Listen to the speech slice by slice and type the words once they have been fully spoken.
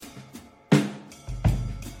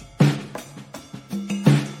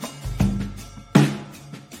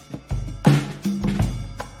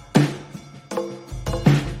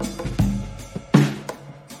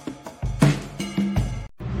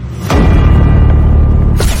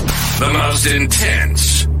most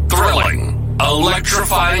intense, thrilling,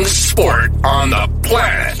 electrifying sport on the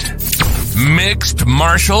planet. Mixed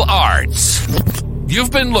martial arts.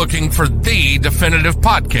 You've been looking for the definitive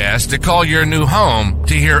podcast to call your new home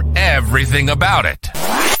to hear everything about it.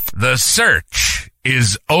 The search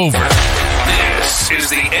is over. This is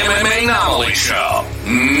the MMAnomaly Show.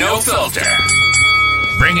 No filter.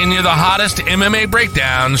 Bringing you the hottest MMA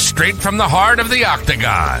breakdowns straight from the heart of the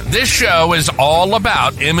octagon. This show is all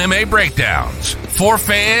about MMA breakdowns. For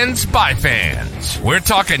fans, by fans. We're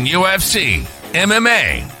talking UFC,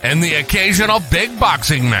 MMA, and the occasional big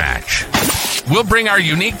boxing match. We'll bring our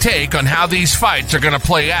unique take on how these fights are going to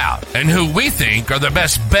play out and who we think are the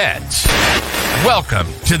best bets. Welcome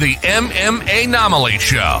to the MMAnomaly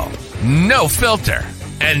Show. No filter.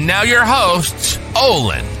 And now your hosts,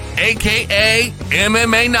 Olin, a.k.a.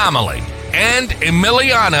 MMAnomaly, and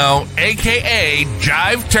Emiliano, a.k.a.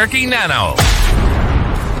 Jive Turkey Nano.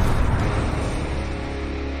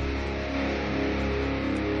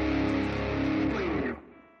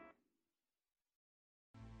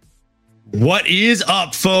 What is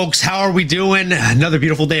up, folks? How are we doing? Another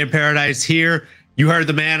beautiful day in paradise here. You heard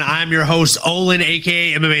the man. I'm your host, Olin,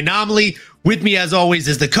 a.k.a. MMAnomaly. With me, as always,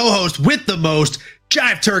 is the co-host with the most,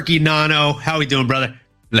 Jive Turkey Nano. How we doing, brother?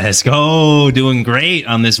 Let's go. Doing great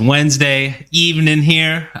on this Wednesday evening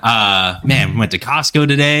here. Man, we went to Costco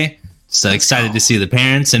today. So excited to see the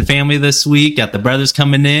parents and family this week. Got the brothers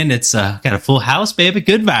coming in. It's got a full house, baby.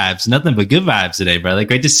 Good vibes. Nothing but good vibes today, brother.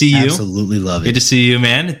 Great to see you. Absolutely love it. Good to see you,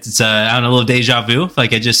 man. It's I don't know, a little deja vu.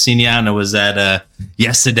 Like I just seen you. I don't know, was that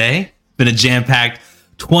yesterday? Been a jam-packed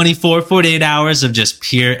 48 hours of just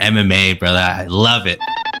pure MMA, brother. I love it.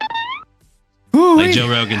 Like Joe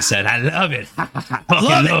Rogan said, I love it.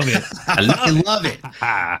 I love it.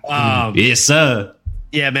 I love it. Yes, sir.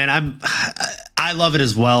 Yeah, man, I love it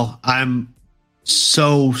as well. I'm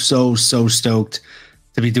so stoked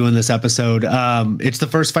to be doing this episode. It's the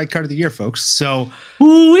first fight card of the year, folks. So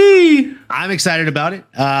I'm excited about it.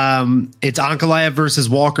 It's Ankalaev versus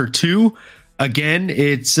Walker 2. Again,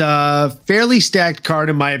 it's a fairly stacked card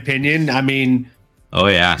in my opinion. I mean,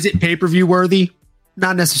 is it pay-per-view worthy?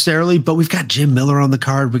 Not necessarily, but we've got Jim Miller on the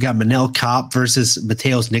card. We got Manel Kopp versus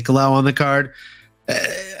Mateos Nicolau on the card.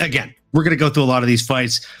 Again, we're going to go through a lot of these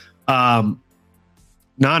fights. Nano,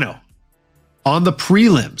 on the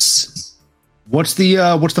prelims, what's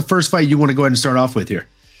the first fight you want to go ahead and start off with here?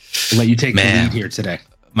 I'll let you take the lead here today.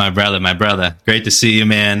 My brother. Great to see you,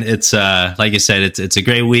 man. It's like you said, it's a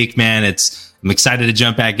great week, man. I'm excited to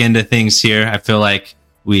jump back into things here. I feel like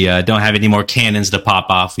we don't have any more cannons to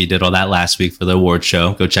pop off. We did all that last week for the award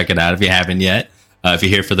show. Go check it out if you haven't yet. If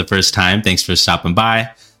you're here for the first time, thanks for stopping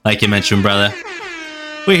by. Like you mentioned, brother,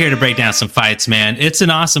 we're here to break down some fights, man. It's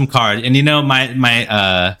an awesome card. And you know,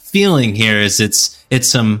 my feeling here is it's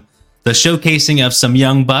the showcasing of some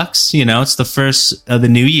young bucks. You know, it's the first of the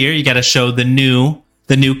new year. You got to show the new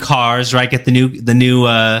cars, right? Get the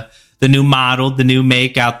new model, the new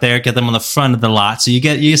make out there, get them on the front of the lot. So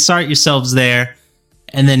you start yourselves there.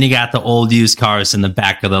 And then you got the old used cars in the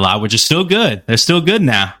back of the lot, which are still good. They're still good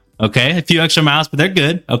now. Okay. A few extra miles, but they're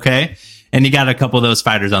good. Okay. And you got a couple of those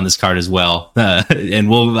fighters on this card as well. And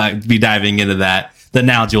we'll be diving into that. The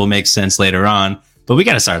analogy will make sense later on, but we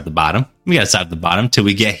got to start at the bottom. We got to start at the bottom till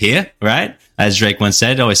we get here. Right. As Drake once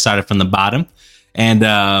said, always started from the bottom. And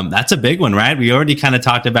that's a big one, right? We already kind of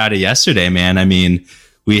talked about it yesterday, man. I mean,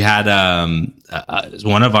 we had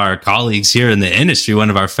one of our colleagues here in the industry,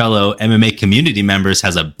 one of our fellow MMA community members,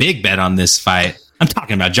 has a big bet on this fight. I'm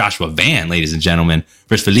talking about Joshua Van, ladies and gentlemen,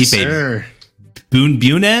 versus Felipe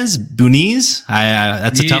Bunes.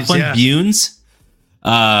 That's a tough one. Yeah. Bunes.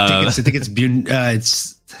 I think it's Bun.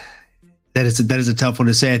 That is a tough one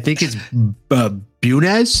to say. I think it's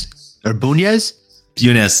Bunes or Bunes.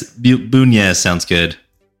 Bunes sounds good.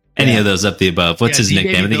 Any of those up the above. What's his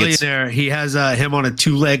nickname? I think it's he has him on a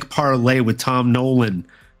 2-leg parlay with Tom Nolan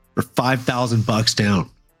for $5,000 down.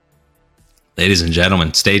 Ladies and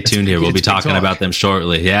gentlemen, stay tuned here. We'll be talking about them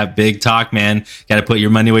shortly. Yeah, big talk, man. Got to put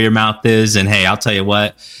your money where your mouth is. And hey, I'll tell you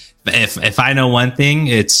what. If I know one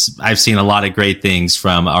thing, I've seen a lot of great things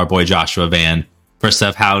from our boy Joshua Van. First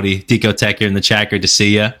off, howdy, Tico Tech here in the chat. Good to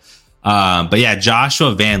see you. But yeah,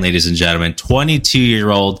 Joshua Van, ladies and gentlemen,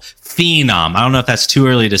 22-year-old phenom. I don't know if that's too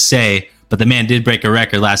early to say, but the man did break a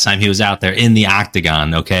record last time he was out there in the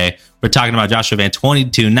octagon. Okay, we're talking about Joshua Van,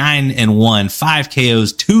 22, 9-1, 5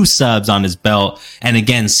 KOs, 2 subs on his belt, and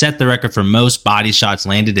again set the record for most body shots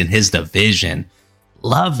landed in his division.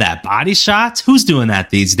 Love that. Body shots. Who's doing that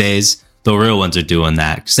these days? The real ones are doing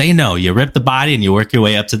that because they know you rip the body and you work your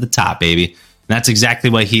way up to the top, baby. And that's exactly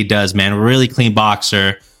what he does, man. Really clean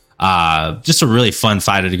boxer. Just a really fun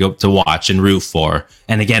fighter to watch and root for.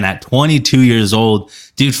 And again, at 22 years old,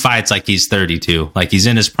 dude fights like he's 32. Like he's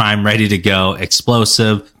in his prime, ready to go,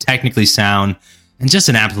 explosive, technically sound, and just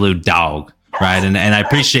an absolute dog, right? And I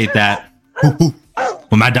appreciate that.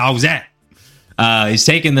 Where my dog's at. He's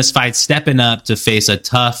taking this fight, stepping up to face a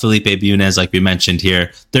tough Felipe Bunez, like we mentioned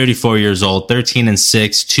here. 34 years old,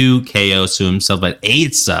 13-6, 2 KOs to himself, but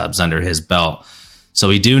 8 subs under his belt. So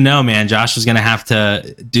we do know, man, Josh is going to have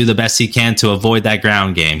to do the best he can to avoid that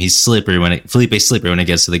ground game. He's slippery Felipe's slippery when it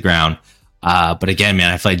gets to the ground. But again,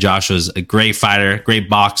 man, I feel like Josh was a great fighter, great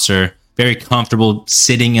boxer, very comfortable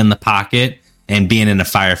sitting in the pocket and being in a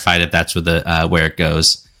firefight if that's where it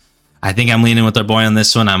goes. I think I'm leaning with our boy on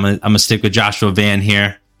this one. I'm gonna stick with Joshua Van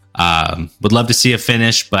here. Would love to see a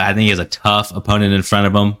finish, but I think he has a tough opponent in front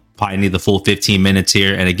of him. Probably need the full 15 minutes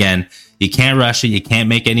here. And again, you can't rush it. You can't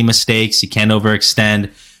make any mistakes. You can't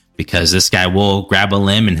overextend because this guy will grab a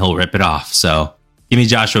limb and he'll rip it off. So give me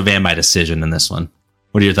Joshua Van by decision in this one.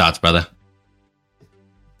 What are your thoughts, brother?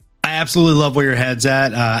 I absolutely love where your head's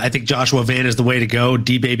at. I think Joshua Van is the way to go.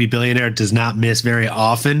 D-Baby Billionaire does not miss very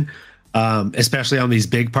often, especially on these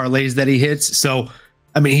big parlays that he hits. So,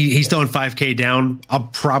 I mean, he's throwing 5K down. I'm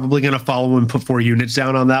probably going to follow him and put 4 units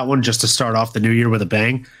down on that one just to start off the new year with a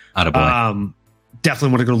bang. Definitely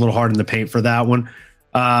want to go a little hard in the paint for that one.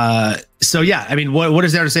 So yeah, I mean, what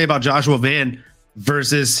is there to say about Joshua Van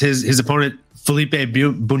versus his opponent Felipe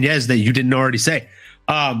Bunez that you didn't already say?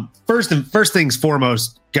 First things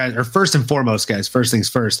foremost, guys. First things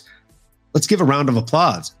first. Let's give a round of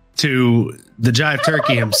applause to the Jive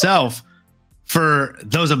Turkey himself for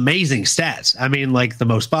those amazing stats. I mean, like the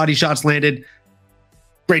most body shots landed.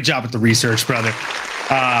 Great job with the research, brother.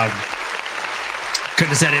 Couldn't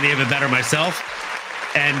have said any of it better myself.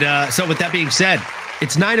 And so with that being said,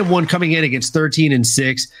 it's 9-1 coming in against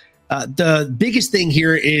 13-6. The biggest thing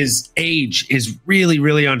here is age is really,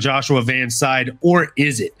 really on Joshua Van's side, or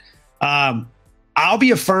is it? I'll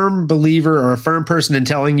be a firm believer or a firm person in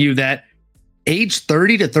telling you that age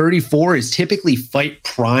 30 to 34 is typically fight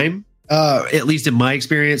prime, at least in my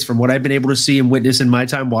experience, from what I've been able to see and witness in my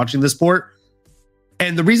time watching the sport.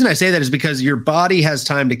 And the reason I say that is because your body has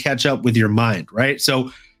time to catch up with your mind, right?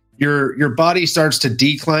 So your body starts to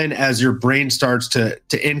decline as your brain starts to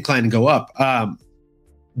incline and go up.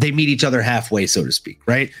 They meet each other halfway, so to speak,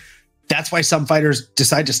 right? That's why some fighters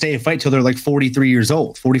decide to stay and fight till they're like 43 years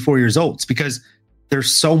old, 44 years old. It's because they're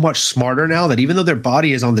so much smarter now that even though their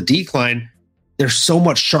body is on the decline, they're so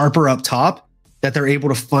much sharper up top that they're able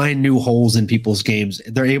to find new holes in people's games.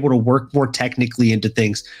 They're able to work more technically into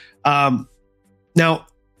things. Now,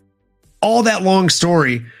 all that long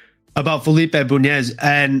story about Felipe Bunez,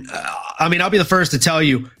 and I mean, I'll be the first to tell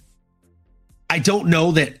you, I don't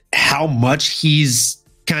know that how much he's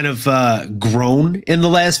kind of grown in the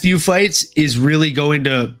last few fights is really going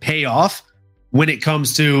to pay off when it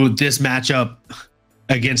comes to this matchup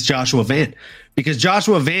against Joshua Van, because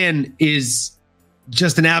Joshua Van is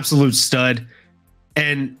just an absolute stud.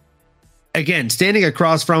 And again, standing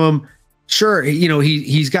across from him, sure, you know,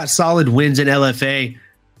 he's got solid wins in LFA,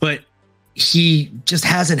 but he just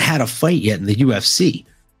hasn't had a fight yet in the UFC.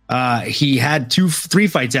 He had 3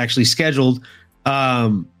 fights actually scheduled,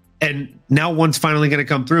 and now one's finally going to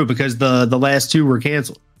come through because the last 2 were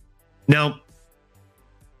canceled. Now,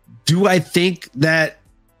 do I think that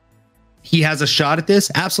he has a shot at this?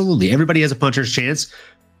 Absolutely. Everybody has a puncher's chance.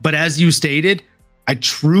 But as you stated, I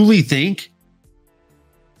truly think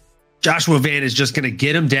Joshua Van is just going to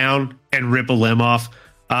get him down and rip a limb off.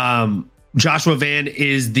 Joshua Van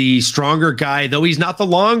is the stronger guy, though he's not the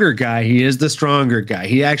longer guy. He is the stronger guy.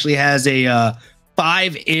 He actually has a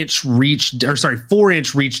 4-inch reach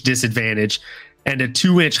disadvantage and a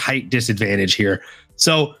 2-inch height disadvantage here.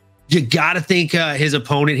 So you got to think his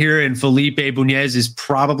opponent here in Felipe Bunez is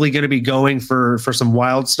probably going to be going for some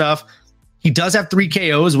wild stuff. He does have 3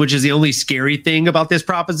 KOs, which is the only scary thing about this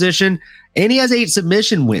proposition. And he has 8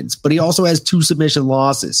 submission wins, but he also has 2 submission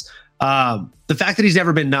losses. The fact that he's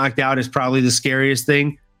never been knocked out is probably the scariest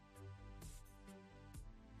thing.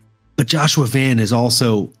 But Joshua Van is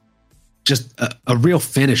also just a real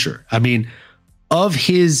finisher. I mean, of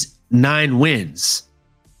his 9 wins,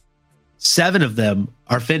 7 of them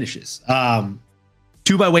are finishes.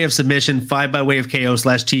 2 by way of submission, 5 by way of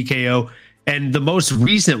KO/TKO. And the most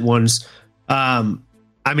recent ones, I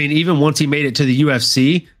mean, even once he made it to the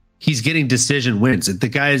UFC, he's getting decision wins. The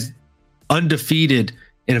guy's undefeated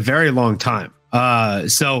in a very long time.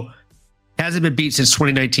 So hasn't been beat since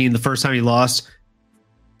 2019, the first time he lost.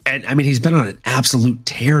 And I mean, he's been on an absolute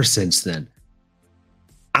tear since then.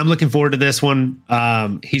 I'm looking forward to this one.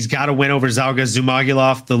 He's got to win over Zalga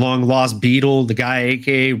Zumagulov, the long lost Beetle, the guy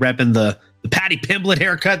aka repping the Patty Pimblett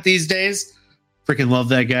haircut these days. Freaking love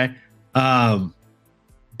that guy.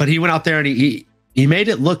 But he went out there and he made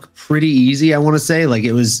it look pretty easy. I want to say, like,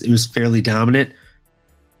 it was fairly dominant.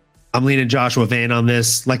 I'm leaning Joshua Van on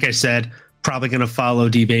this. Like I said, probably going to follow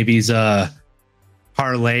D-Baby's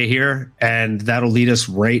parlay here, and that'll lead us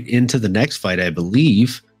right into the next fight, I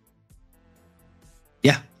believe.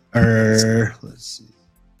 Yeah. Let's see.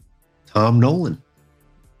 Tom Nolan.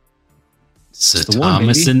 So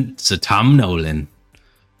Tom Nolan.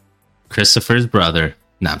 Christopher's brother.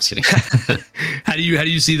 No, I'm just kidding. How do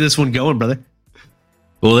you see this one going, brother?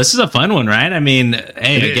 Well, this is a fun one, right? I mean,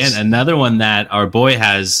 hey, again, another one that our boy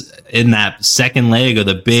has in that second leg of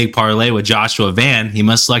the big parlay with Joshua Van. He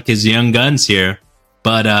must like his young guns here.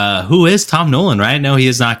 But who is Tom Nolan, right? No, he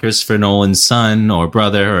is not Christopher Nolan's son or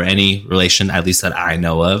brother or any relation, at least that I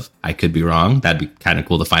know of. I could be wrong. That'd be kind of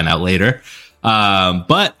cool to find out later.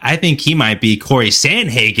 But I think he might be Corey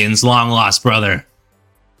Sandhagen's long-lost brother.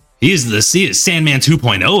 He's the Sandman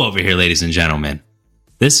 2.0 over here, ladies and gentlemen.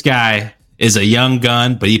 This guy is a young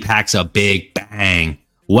gun, but he packs a big bang.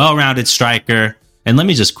 Well-rounded striker. And let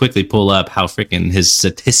me just quickly pull up how freaking his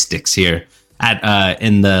statistics here.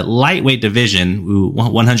 In the lightweight division,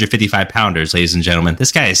 155 pounders, ladies and gentlemen.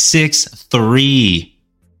 This guy is 6'3".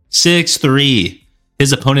 6'3".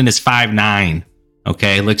 His opponent is 5'9".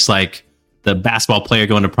 Okay, looks like the basketball player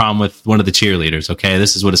going to prom with one of the cheerleaders. Okay,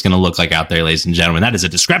 this is what it's going to look like out there, ladies and gentlemen. That is a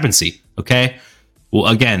discrepancy. Okay, well,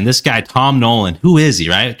 again, this guy Tom Nolan, who is he?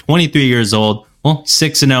 Right, 23 years old. Well,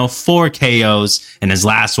 6-0, 4 KOs, and his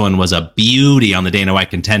last one was a beauty on the Dana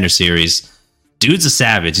White Contender Series. Dude's a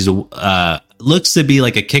savage. He's looks to be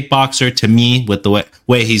like a kickboxer to me with the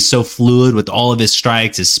way he's so fluid with all of his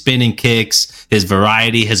strikes, his spinning kicks, his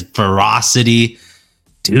variety, his ferocity.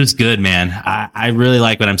 Dude's good, man. I really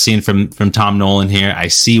like what I'm seeing from Tom Nolan here. I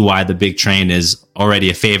see why the big train is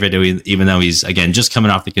already a favorite, even though he's, again, just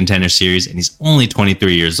coming off the Contender Series and he's only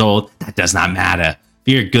 23 years old. That does not matter.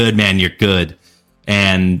 If you're good, man, you're good.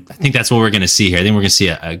 And I think that's what we're going to see here. I think we're going to see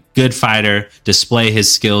a good fighter display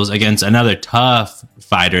his skills against another tough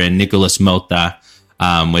fighter in Nicolas Mota,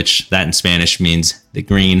 which that in Spanish means the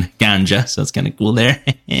green ganja. So it's kind of cool there.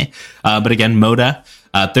 But again, Mota,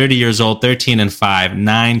 30 years old, 13-5,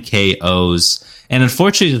 9 KOs. And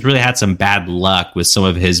unfortunately, he's really had some bad luck with some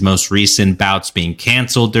of his most recent bouts being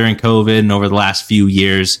canceled during COVID and over the last few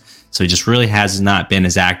years. So he just really has not been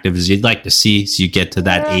as active as you'd like to see as you get to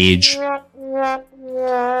that age.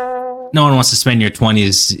 No one wants to spend your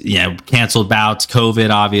 20s, canceled bouts, COVID,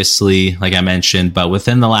 obviously, like I mentioned. But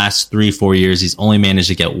within the last 3-4 years, he's only managed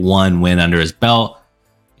to get one win under his belt.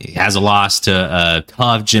 He has a loss to a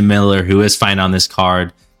tough Jim Miller, who is fine on this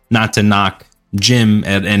card. Not to knock Jim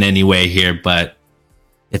in any way here, but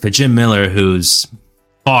if a Jim Miller who's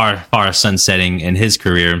far sunsetting in his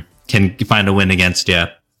career can find a win against you,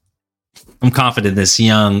 I'm confident this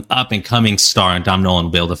young, up-and-coming star in Tom Nolan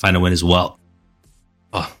will be able to find a win as well.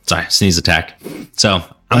 Oh, sorry, sneeze attack. So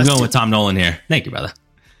I'm going with Tom Nolan here. Thank you, brother.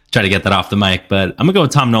 Try to get that off the mic, but I'm going to go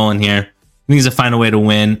with Tom Nolan here. I think he's going to find a way to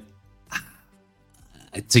win.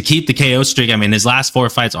 To keep the KO streak, I mean, his last 4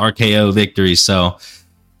 fights are KO victories. So,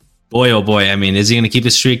 boy, oh boy, I mean, is he going to keep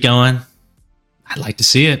the streak going? I'd like to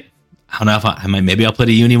see it. I don't know if maybe I'll put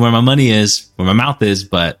a uni where my money is, where my mouth is,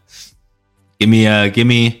 but give me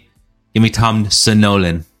Tom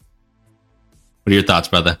Nolan. What are your thoughts,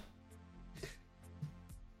 brother?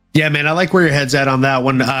 Yeah, man, I like where your head's at on that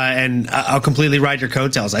one, and I'll completely ride your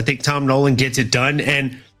coattails. I think Tom Nolan gets it done,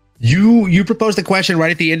 and you proposed the question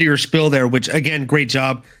right at the end of your spiel there, which, again, great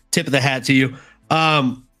job. Tip of the hat to you.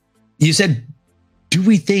 You said, do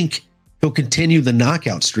we think he'll continue the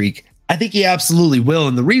knockout streak? I think he absolutely will,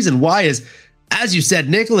 and the reason why is, as you said,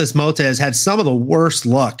 Nicolas Mota has had some of the worst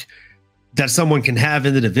luck that someone can have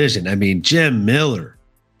in the division. I mean, Jim Miller,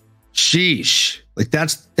 sheesh. Like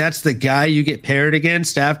that's the guy you get paired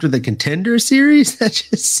against after the Contender Series. That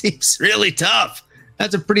just seems really tough.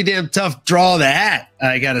 That's a pretty damn tough draw of the hat,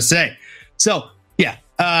 I gotta say. So yeah,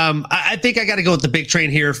 I think I got to go with the big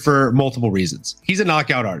train here for multiple reasons. He's a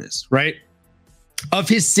knockout artist, right? Of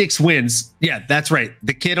his 6 wins, yeah, that's right.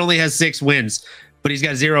 The kid only has 6 wins, but he's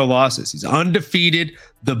got 0 losses. He's undefeated.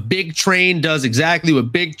 The big train does exactly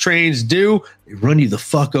what big trains do. They run you the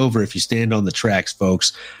fuck over if you stand on the tracks,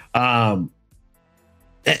 folks.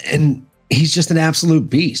 And he's just an absolute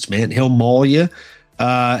beast, man. He'll maul you.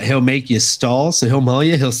 He'll make you stall. So he'll maul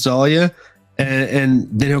you, he'll stall you, and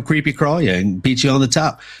then he'll creepy crawl you and beat you on the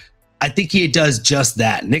top. I think he does just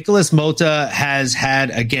that. Nicholas Mota has had,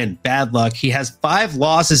 again, bad luck. He has 5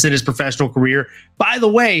 losses in his professional career. By the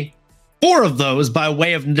way, 4 of those by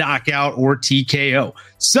way of knockout or TKO.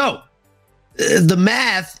 So the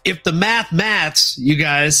math, if the maths, you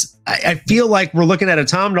guys, I feel like we're looking at a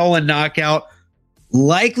Tom Nolan knockout,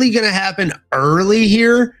 likely going to happen early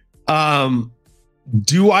here.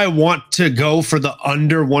 Do I want to go for the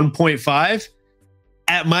under 1.5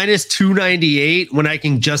 at minus 298 when I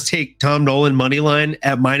can just take Tom Nolan money line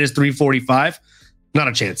at minus 345? Not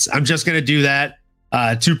a chance. I'm just going to do that.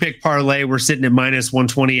 2-pick parlay. We're sitting at minus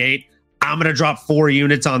 128. I'm going to drop 4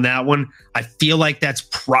 units on that one. I feel like that's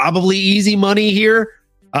probably easy money here.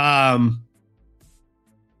 Yeah,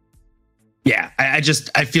 I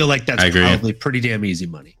feel like that's probably pretty damn easy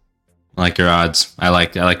money. I like your odds. I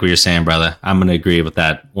like what you're saying, brother. I'm going to agree with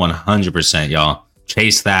that 100%, y'all.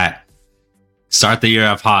 Chase that. Start the year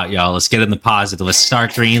off hot, y'all. Let's get in the positive. Let's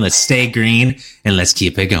start green. Let's stay green. And let's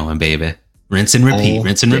keep it going, baby. Rinse and repeat.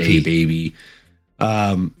 Rinse and repeat. Baby.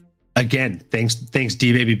 Again, thanks,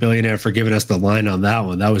 D Baby Billionaire, for giving us the line on that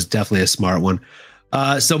one. That was definitely a smart one.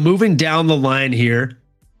 So moving down the line here,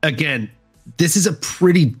 again, this is a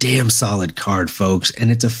pretty damn solid card, folks, and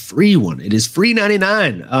it's a free one. It is free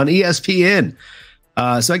 99 on ESPN.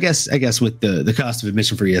 So I guess with the cost of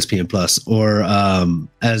admission for ESPN Plus, or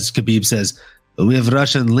as Khabib says, we have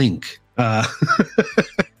Russian link.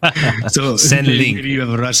 So send link. Maybe you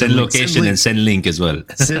have a Russian send link. location and send link as well.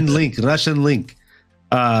 Send link, Russian link.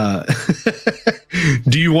 Do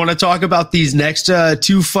you want to talk about these next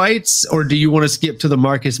 2 fights, or do you want to skip to the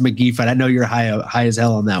Marcus McGee fight? I know you're high as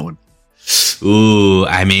hell on that one. Ooh,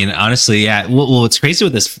 I mean, honestly, yeah. Well, what's crazy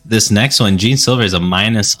with this next one, Gene Silver is a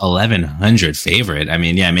minus 1100 favorite. I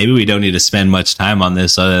mean, yeah, maybe we don't need to spend much time on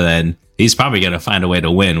this other than he's probably going to find a way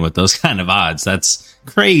to win with those kind of odds. That's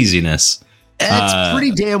craziness. That's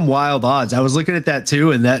pretty damn wild odds. I was looking at that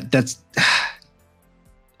too, and that's.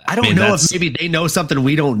 I don't know if maybe they know something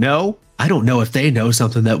we don't know. I don't know if they know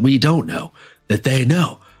something that we don't know that they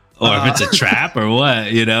know. Or if it's a trap or what,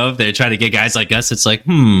 if they're trying to get guys like us, it's like,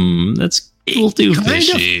 that's a little too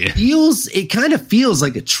fishy. It kind of feels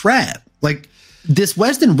like a trap. Like this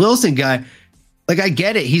Weston Wilson guy, like I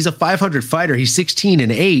get it. He's a 500 fighter. He's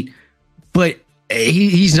 16-8, but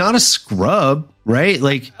he's not a scrub, right?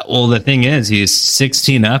 Like, well, the thing is, he's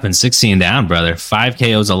 16 up and 16 down, brother. 5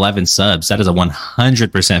 KOs, 11 subs. That is a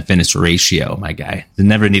 100% finish ratio, my guy. He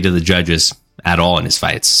never needed the judges at all in his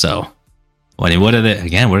fights. So, what are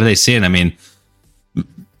they seeing? I mean,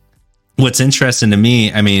 what's interesting to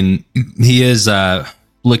me, I mean, he is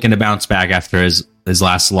looking to bounce back after his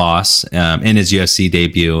last loss in his UFC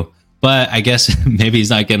debut. But I guess maybe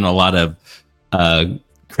he's not getting a lot of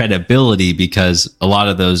credibility because a lot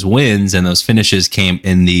of those wins and those finishes came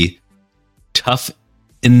in the tough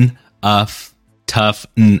enough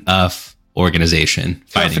organization,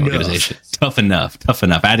 fighting organization. Tough enough.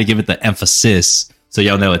 I had to give it the emphasis so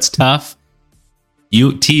y'all know it's tough.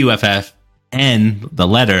 TUFF and the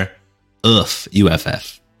letter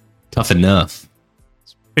UFF. Tough enough.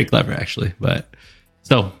 It's pretty clever actually, but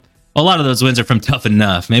so a lot of those wins are from tough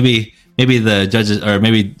enough. Maybe the judges, or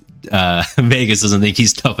maybe Vegas doesn't think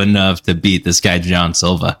he's tough enough to beat this guy John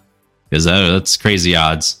Silva, because that's crazy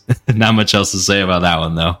odds. Not much else to say about that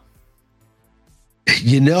one though.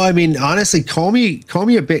 I mean, honestly, call me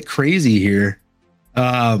a bit crazy here.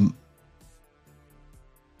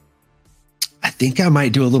 I think I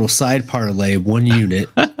might do a little side parlay, 1 unit,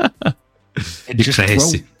 and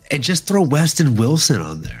just throw Weston Wilson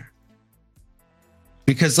on there,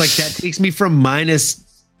 because like that takes me from minus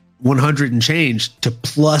 100 and change to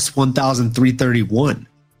plus 1,331.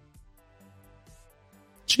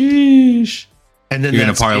 Sheesh. And then you're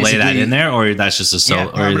gonna parlay that in there, or that's just a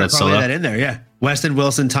solo? Yeah, or that's solo? That in there, yeah. Weston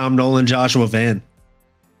Wilson, Tom Nolan, Joshua Van.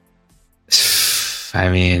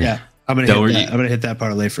 I mean, yeah, I'm gonna hit that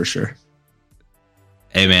parlay for sure.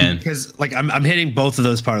 Hey man, because like I'm hitting both of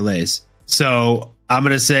those parlays, so I'm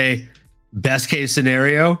gonna say best case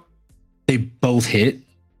scenario, they both hit,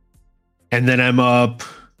 and then I'm up.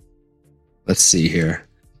 Let's see here.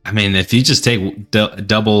 I mean, if you just take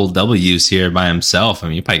double W's here by himself, I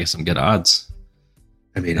mean, you probably get some good odds.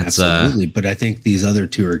 I mean, that's, absolutely. But I think these other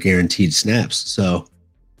 2 are guaranteed snaps. So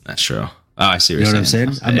that's true. Oh, I see what you're you're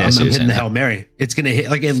saying. I'm hitting the Hail Mary. It's going to hit,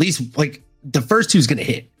 like, at least like the first 2 is going to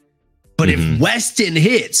hit. But if Weston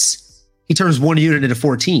hits, he turns 1 unit into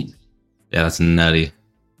 14. Yeah, that's nutty.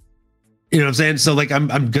 You know what I'm saying? So like, I'm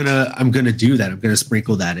gonna do that. I'm gonna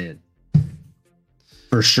sprinkle that in.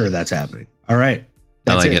 For sure, that's happening. All right,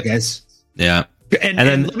 that's it, guys. Yeah, and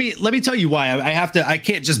then let me tell you why I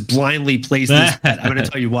can't just blindly place this bet. I'm going to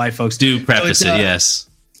tell you why, folks. Do preface it. Yes,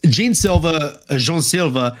 Jean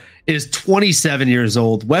Silva is 27 years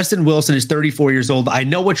old. Weston Wilson is 34 years old. I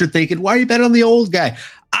know what you're thinking. Why are you betting on the old guy?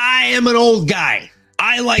 I am an old guy.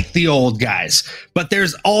 I like the old guys, but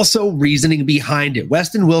there's also reasoning behind it.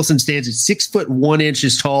 Weston Wilson stands at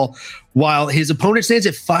 6'1" tall, while his opponent stands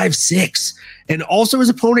at 5'6", and also his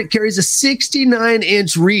opponent carries a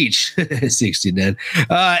 69-inch reach. 69.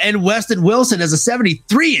 And Weston Wilson has a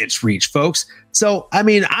 73-inch reach, folks. So, I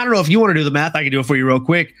mean, I don't know if you want to do the math. I can do it for you real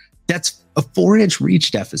quick. That's a 4-inch reach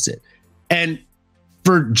deficit. And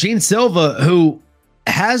for Jean Silva, who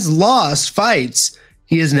has lost fights,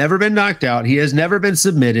 he has never been knocked out. He has never been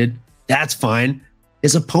submitted. That's fine.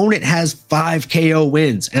 His opponent has 5 KO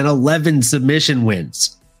wins and 11 submission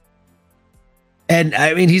wins. And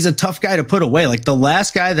I mean, he's a tough guy to put away. Like, the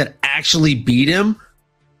last guy that actually beat him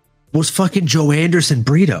was fucking Joe Anderson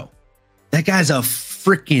Brito. That guy's a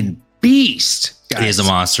freaking beast. Guys. He is a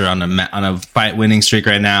monster on a fight winning streak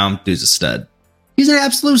right now. Dude's a stud. He's an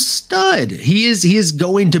absolute stud. He is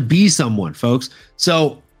going to be someone, folks.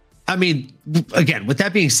 So, I mean, again, with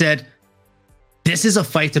that being said, this is a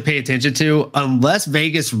fight to pay attention to, unless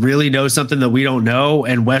Vegas really knows something that we don't know,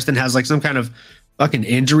 and Weston has like some kind of fucking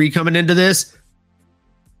injury coming into this.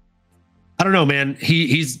 I don't know, man.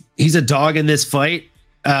 He's a dog in this fight,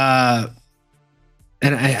 and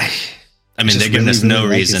I mean, they're giving us no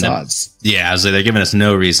reason. Yeah, so they're giving us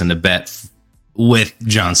no reason to bet with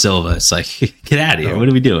John Silva. It's like, get out of here. What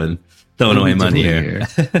are we doing? Throwing away money here.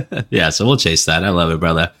 Yeah, so we'll chase that. I love it,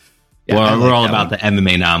 brother. Yeah, well, we're all about the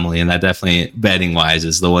MMAnomaly, and that definitely betting wise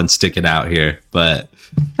is the one sticking out here. But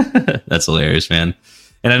that's hilarious, man.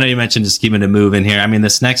 And I know you mentioned just keeping it moving here. I mean,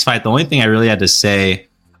 this next fight, the only thing I really had to say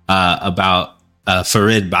about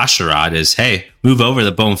Farid Basharat is, hey, move over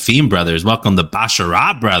the Bonfim brothers. Welcome the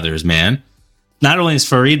Basharat brothers, man. Not only is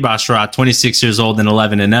Farid Basharat 26 years old and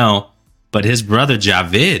 11-0, but his brother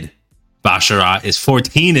Javid Basharat is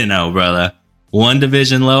 14-0, brother. One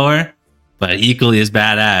division lower, but equally as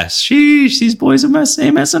badass. Sheesh, these boys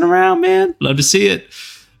ain't messing around, man. Love to see it.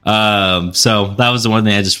 So that was the one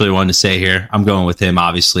thing I just really wanted to say here. I'm going with him,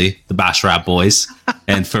 obviously, the Basharat boys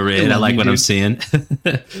and Farid. I like what I'm seeing.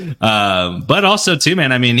 But also too,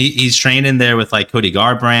 man, I mean, he's training there with like Cody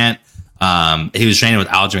Garbrandt. He was training with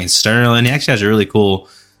Aljamain Sterling. He actually has a really cool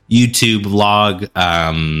YouTube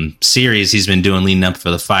vlog series he's been doing leading up for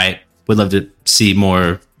the fight. Would love to see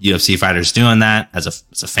more UFC fighters doing that. As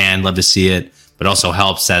a fan, love to see it. But also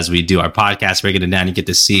helps as we do our podcast, breaking it down. You get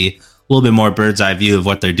to see a little bit more bird's eye view of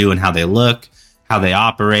what they're doing, how they look, how they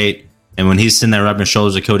operate. And when he's sitting there rubbing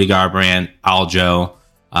shoulders with Cody Garbrandt, Aljo,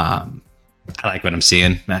 I like what I'm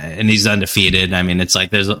seeing. And he's undefeated. I mean, it's like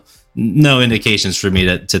there's no indications for me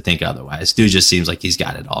to think otherwise. Dude just seems like he's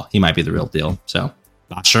got it all. He might be the real deal. So,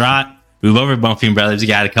 Basharat, move over, Bonfim brothers. You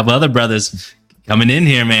got a couple other brothers coming in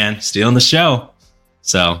here, man, stealing the show.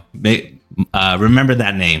 So, remember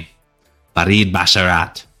that name, Farid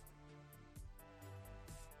Basharat.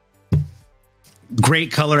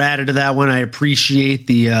 Great color added to that one. I appreciate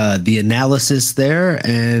the analysis there.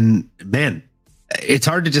 And man, it's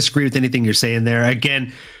hard to disagree with anything you're saying there.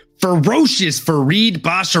 Again, ferocious Farid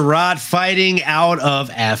Basharat fighting out of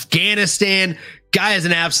Afghanistan. Guy is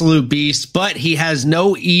an absolute beast, but he has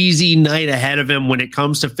no easy night ahead of him when it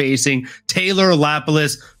comes to facing Taylor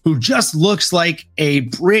Lapilus, who just looks like a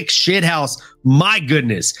brick shithouse. My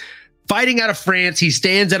goodness. Fighting out of France, he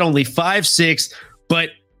stands at only 5'6", but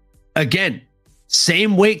again,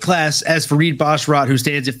 same weight class as Farid Basharat, who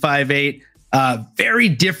stands at 5'8". Very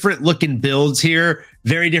different looking builds here.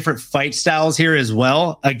 Very different fight styles here as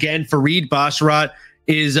well. Again, Farid Basharat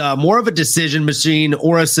is more of a decision machine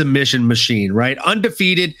or a submission machine, right?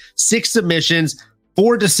 Undefeated, 6 submissions,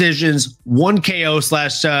 4 decisions, 1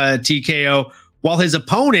 KO/TKO, while his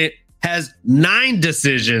opponent has 9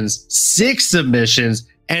 decisions, 6 submissions,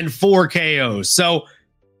 and 4 KOs. So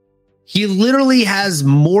he literally has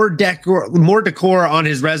more decor on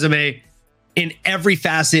his resume in every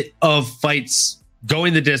facet of fights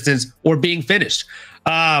going the distance or being finished.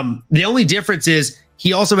 The only difference is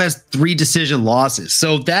he also has 3 decision losses.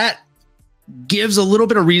 So that gives a little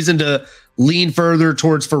bit of reason to lean further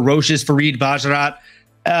towards ferocious Farid Basharat.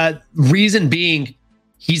 Reason being,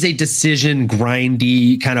 he's a decision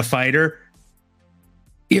grindy kind of fighter.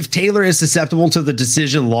 If Taylor is susceptible to the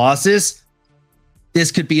decision losses,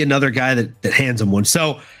 this could be another guy that hands him one.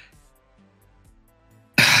 So,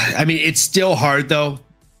 I mean, it's still hard though.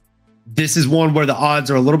 This is one where the odds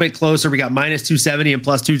are a little bit closer. We got -270 and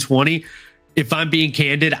 +220. If I'm being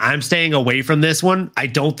candid, I'm staying away from this one. I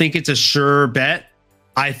don't think it's a sure bet.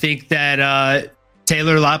 I think that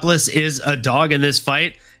Taylor Lapilus is a dog in this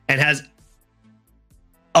fight and has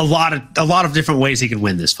a lot of different ways he can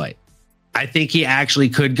win this fight. I think he actually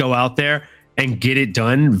could go out there and get it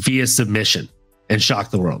done via submission and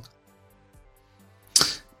shock the world.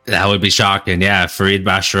 That would be shocking. Yeah, Farid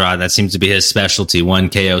Basharat, that seems to be his specialty. 1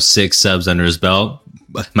 KO, 6 subs under his belt.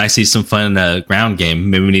 Might see some fun ground game.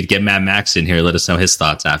 Maybe we need to get Mad Max in here. Let us know his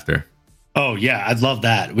thoughts after. Oh, yeah, I'd love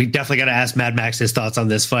that. We definitely got to ask Mad Max his thoughts on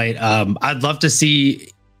this fight. I'd love to see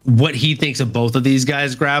what he thinks of both of these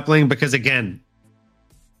guys grappling, because, again,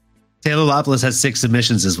 Taylor Lopoulos has 6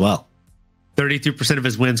 submissions as well. 32% of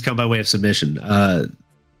his wins come by way of submission. The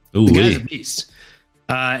guy's a beast.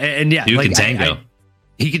 And yeah, you can tango.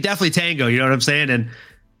 He could definitely tango, you know what I'm saying? And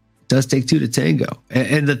it does take 2 to tango.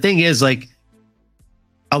 And the thing is, like,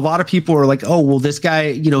 a lot of people are like, oh, well, this guy,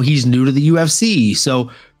 you know, he's new to the UFC.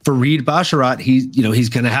 So Farid Basharat, he's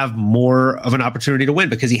going to have more of an opportunity to win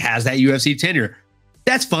because he has that UFC tenure.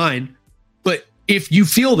 That's fine. But if you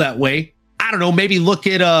feel that way, I don't know, maybe look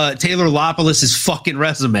at Taylor Lopoulos' fucking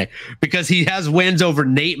resume, because he has wins over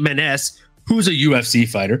Nate Menes, who's a UFC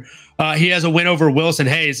fighter. He has a win over Wilson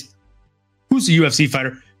Hayes, who's a UFC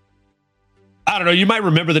fighter. I don't know. You might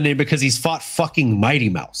remember the name because he's fought fucking Mighty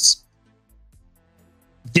Mouse.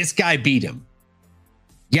 This guy beat him.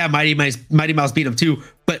 Yeah, Mighty Mouse beat him too.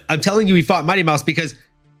 But I'm telling you, he fought Mighty Mouse because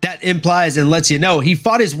that implies and lets you know he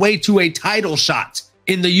fought his way to a title shot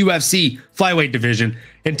in the UFC flyweight division.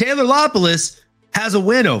 And Taylor Lopoulos has a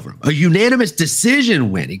win over him, a unanimous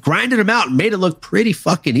decision win. He grinded him out and made it look pretty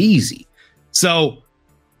fucking easy. So,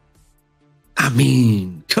 I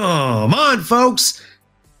mean, come on, folks.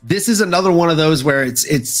 This is another one of those where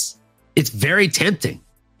it's very tempting.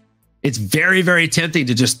 It's very, very tempting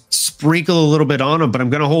to just sprinkle a little bit on him, but I'm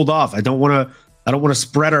going to hold off. I don't want to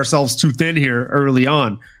spread ourselves too thin here early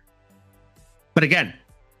on. But again,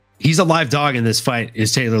 he's a live dog in this fight,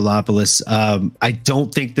 is Taylor Lopoulos. I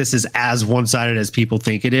don't think this is as one-sided as people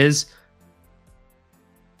think it is.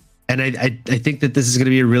 And I think that this is going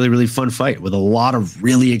to be a really, really fun fight with a lot of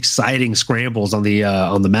really exciting scrambles on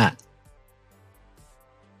the mat.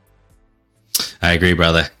 I agree,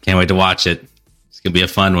 brother. Can't wait to watch it. It's going to be a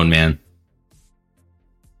fun one, man.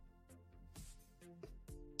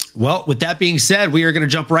 Well, with that being said, we are going to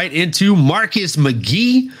jump right into Marcus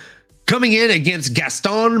McGee coming in against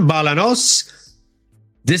Gaston Balanos.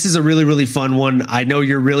 This is a really, really fun one. I know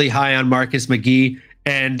you're really high on Marcus McGee,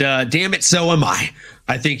 and damn it, so am I.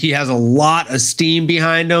 I think he has a lot of steam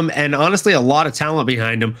behind him, and honestly, a lot of talent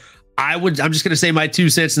behind him. I'm just going to say my 2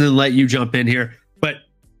 cents and then let you jump in here. But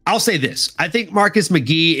I'll say this. I think Marcus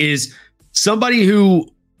McGee is somebody who,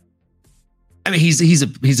 I mean, he's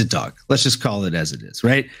a dog. Let's just call it as it is,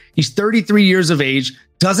 right? He's 33 years of age,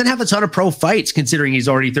 doesn't have a ton of pro fights considering he's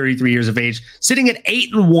already 33 years of age, sitting at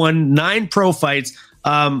 8-1, 9 pro fights.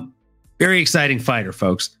 Very exciting fighter,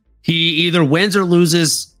 folks. He either wins or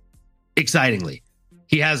loses excitingly.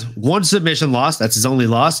 He has 1 submission loss. That's his only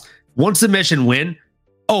loss. 1 submission win.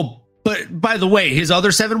 Oh, but by the way, his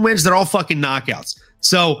other 7 wins, they're all fucking knockouts.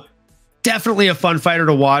 So definitely a fun fighter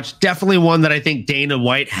to watch. Definitely one that I think Dana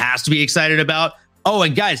White has to be excited about. Oh,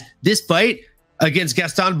 and guys, this fight against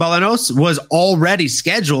Gaston Balanos was already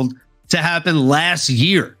scheduled to happen last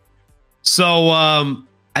year. So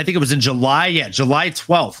I think it was in July. Yeah, July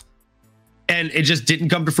 12th. And it just didn't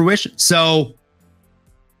come to fruition. So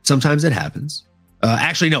sometimes it happens.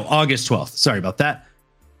 Actually, no, August 12th. Sorry about that.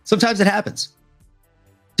 Sometimes it happens.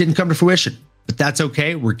 Didn't come to fruition. But that's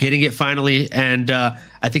okay. We're getting it finally. And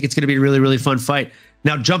I think it's going to be a really, really fun fight.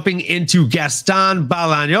 Now, jumping into Gaston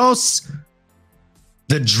Balanos,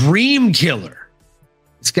 the dream killer.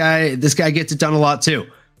 This guy gets it done a lot too.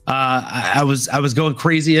 I was going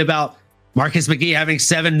crazy about Marcus McGee having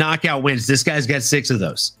 7 knockout wins. This guy's got 6 of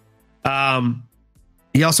those.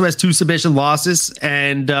 He also has 2 submission losses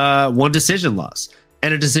and 1 decision loss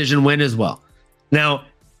and a decision win as well. Now,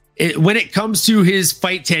 when it comes to his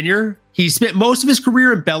fight tenure, he spent most of his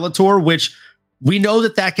career in Bellator, which we know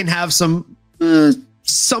that can have some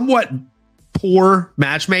somewhat poor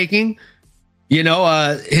matchmaking. You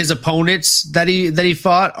know, his opponents that he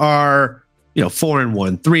fought are,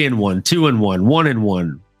 4-1, 3-1,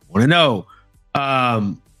 2-1, 1-1,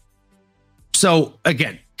 1-0. So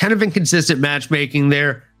again, kind of inconsistent matchmaking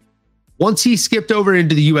there. Once he skipped over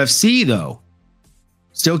into the UFC, though,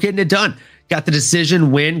 still getting it done. Got the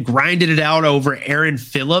decision win, grinded it out over Aaron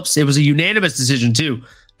Phillips. It was a unanimous decision, too.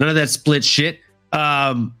 None of that split shit.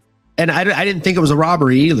 And I didn't think it was a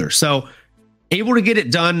robbery either. So able to get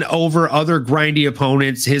it done over other grindy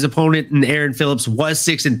opponents. His opponent in Aaron Phillips was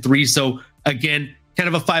 6-3. So again, kind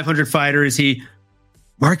of a 500 fighter is he.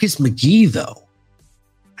 Marcus McGee, though.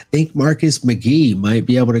 I think Marcus McGee might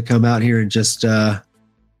be able to come out here and just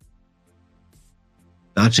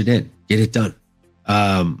notch it in, get it done.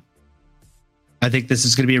 I think this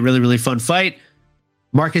is going to be a really, really fun fight.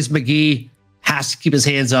 Marcus McGee has to keep his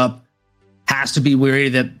hands up, has to be wary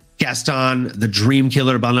that Gaston, the dream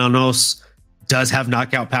killer Bananos, does have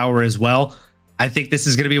knockout power as well. I think this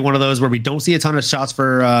is going to be one of those where we don't see a ton of shots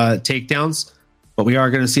for takedowns, but we are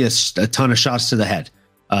going to see a ton of shots to the head.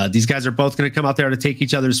 These guys are both going to come out there to take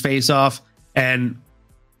each other's face off, and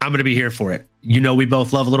I'm going to be here for it. You know, we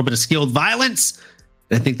both love a little bit of skilled violence,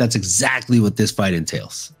 and I think that's exactly what this fight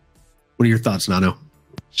entails. What are your thoughts, Nano?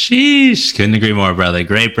 Sheesh. Couldn't agree more, brother.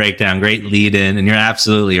 Great breakdown, great lead in. And you're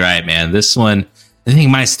absolutely right, man. This one, I think,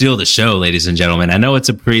 might steal the show, ladies and gentlemen. I know it's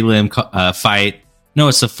a prelim fight. I know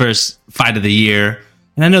it's the first fight of the year.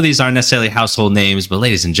 And I know these aren't necessarily household names, but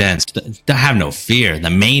ladies and gents, have no fear. The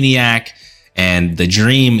Maniac and the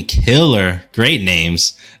Dream Killer, great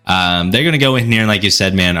names. They're going to go in here, and like you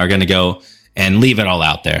said, man, are going to go and leave it all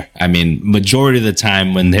out there. I mean, majority of the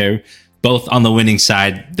time when they're both on the winning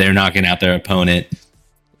side, they're knocking out their opponent.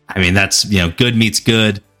 I mean, that's, good meets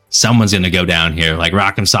good. Someone's going to go down here, like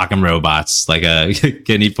Rock'em Sock'em Robots, like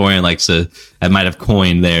Kenny Foran likes to, I might have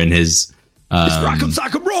coined there in his... It's Rock'em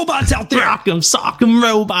Sock'em Robots out there. Rock'em Sock'em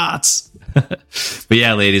Robots. But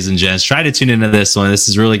yeah, ladies and gents, try to tune into this one. This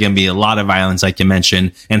is really going to be a lot of violence, like you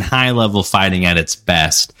mentioned, and high-level fighting at its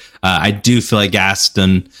best. I do feel like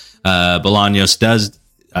Gaston Bolaños does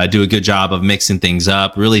do a good job of mixing things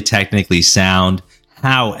up, really technically sound.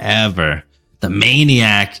 However, the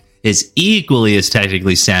Maniac is equally as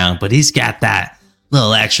technically sound, but he's got that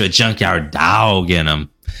little extra junkyard dog in him.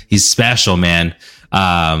 He's special, man.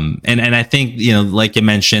 And I think, like you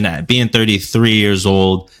mentioned, being 33 years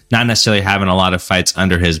old, not necessarily having a lot of fights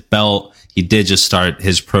under his belt. He did just start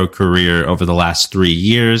his pro career over the last 3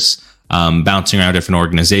 years, bouncing around different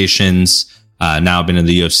organizations. Now been in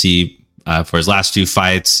the UFC for his last 2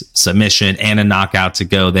 fights, submission and a knockout to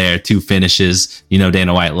go there, 2 finishes.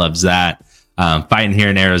 Dana White loves that. Fighting here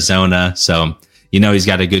in Arizona. So, he's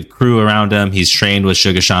got a good crew around him. He's trained with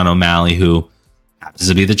Sugar Sean O'Malley, who happens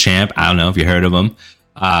to be the champ. I don't know if you heard of him.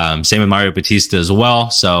 Same with Mario Batista as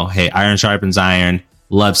well. So, hey, iron sharpens iron.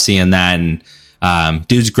 Love seeing that. And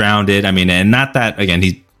dude's grounded. I mean, and not that, again,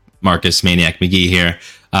 Marcus Maniac McGee here,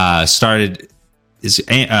 started his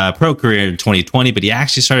pro career in 2020, but he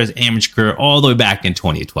actually started his amateur career all the way back in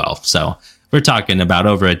 2012. So we're talking about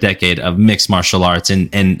over a decade of mixed martial arts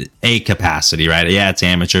in a capacity, right? Yeah, it's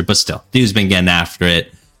amateur, but still, dude's been getting after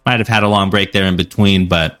it. Might have had a long break there in between,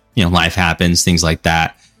 but life happens, things like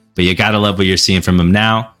that. But you got to love what you're seeing from him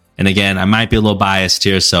now. And again, I might be a little biased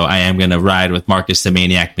here, so I am going to ride with Marcus the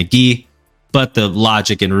Maniac McGee. But the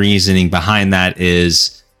logic and reasoning behind that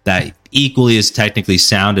is that equally as technically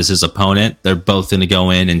sound as his opponent, they're both going to go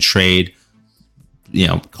in and trade,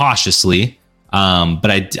 cautiously.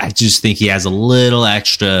 But I just think he has a little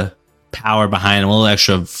extra power behind him, a little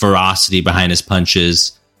extra ferocity behind his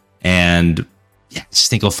punches. And I just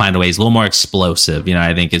think he'll find a way. He's a little more explosive.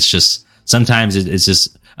 I think it's just, sometimes it's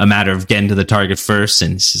just a matter of getting to the target first.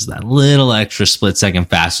 And it's just that little extra split second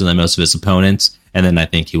faster than most of his opponents. And then I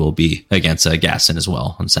think he will be against Gaston as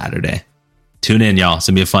well on Saturday. Tune in, y'all. It's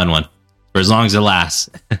going to be a fun one for as long as it lasts.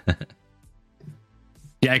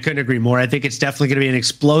 Yeah, I couldn't agree more. I think it's definitely going to be an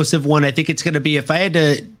explosive one. I think it's going to be, if I had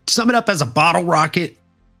to sum it up as a bottle rocket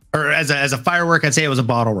or as a firework, I'd say it was a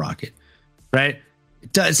bottle rocket, right?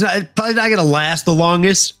 It's probably not going to last the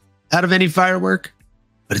longest out of any firework,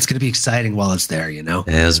 but it's going to be exciting while it's there, Yeah,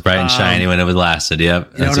 it was bright and shiny when it lasted.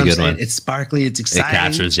 Yep, that's a good one. It's sparkly. It's exciting. It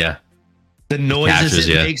captures, yeah. The noises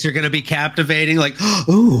it makes are going to be captivating. Like,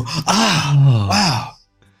 wow.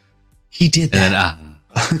 He did that. And then,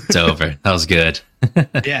 it's over. That was good.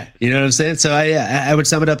 Yeah, you know what I'm saying? So I would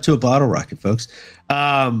sum it up to a bottle rocket, folks.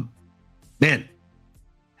 Man,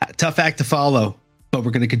 tough act to follow, but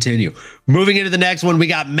we're going to continue. Moving into the next one, we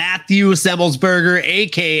got Matthew Semmelsberger,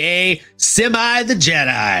 a.k.a. Semi the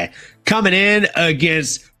Jedi, coming in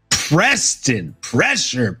against Preston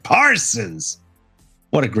Pressure Parsons.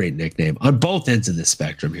 What a great nickname on both ends of the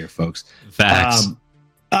spectrum here, folks. Facts.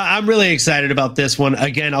 I'm really excited about this one.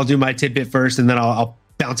 Again, I'll do my tidbit first, and then I'll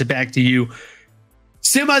bounce it back to you.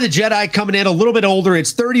 Semi the Jedi coming in a little bit older.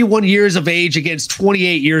 It's 31 years of age against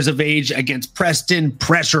 28 years of age against Preston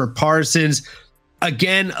Pressure Parsons.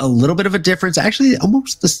 Again, a little bit of a difference. Actually,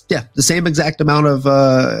 almost the same exact amount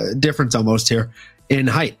of difference almost here in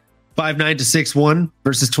height. 5'9" to 6'1"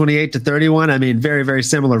 versus 28 to 31. I mean, very, very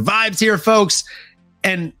similar vibes here, folks.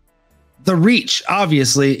 And the reach,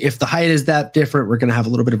 obviously, if the height is that different, we're going to have a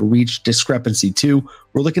little bit of a reach discrepancy too.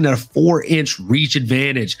 We're looking at a 4-inch reach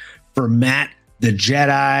advantage for Matt the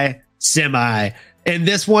Jedi Semi And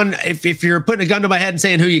this one, if you're putting a gun to my head and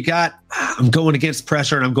saying who you got, I'm going against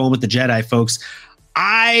pressure and I'm going with the Jedi, folks.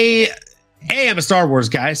 I am a Star Wars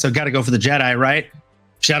guy, so got to go for the Jedi, right?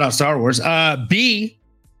 Shout out Star Wars. B,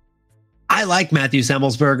 I like Matthew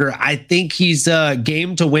Semmelsberger. I think he's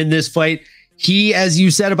game to win this fight. He, as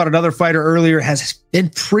you said about another fighter earlier, has been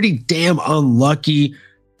pretty damn unlucky.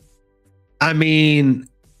 I mean,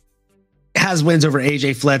 has wins over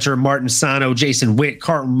AJ Fletcher, Martin Sano, Jason Witt,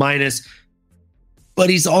 Carlton Minus, but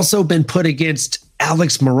he's also been put against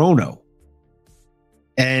Alex Morono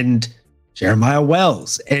and Jeremiah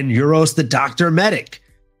Wells and Euros the Doctor Medic.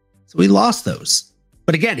 So he lost those.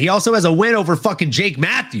 But again, he also has a win over fucking Jake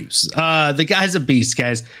Matthews. The guy's a beast,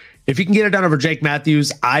 guys. If he can get it done over Jake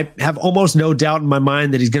Matthews, I have almost no doubt in my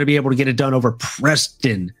mind that he's going to be able to get it done over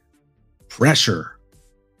Preston Pressure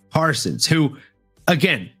Parsons, who,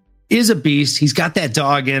 again, is a beast. He's got that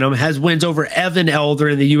dog in him, has wins over Evan Elder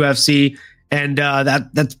in the UFC, and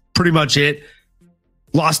that's pretty much it.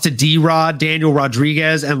 Lost to D-Rod, Daniel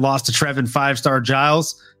Rodriguez, and lost to Trevin 5-Star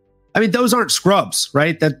Giles. I mean, those aren't scrubs,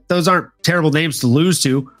 right? Those aren't terrible names to lose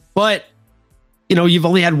to, but you know, you've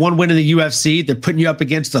only had one win in the UFC. They're putting you up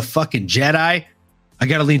against the fucking Jedi. I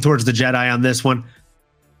got to lean towards the Jedi on this one.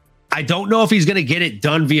 I don't know if he's going to get it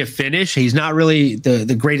done via finish. He's not really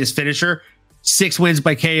the greatest finisher. 6 wins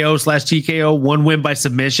by KO/TKO, 1 win by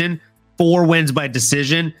submission, 4 wins by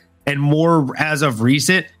decision, and more as of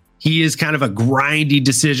recent. He is kind of a grindy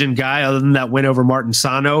decision guy, other than that win over Martin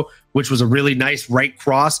Sano, which was a really nice right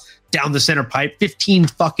cross down the center pipe, 15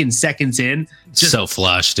 fucking seconds in. Just so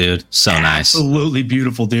flush, dude. So nice. Absolutely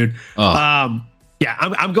beautiful, dude. Oh. Yeah,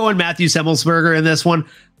 I'm going Matthew Semmelsberger in this one.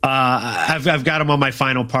 I've got him on my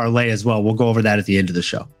final parlay as well. We'll go over that at the end of the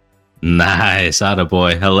show. Nice.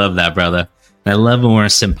 Attaboy. I love that, brother. I love when we're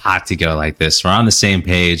simpatico like this. We're on the same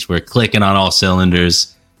page. We're clicking on all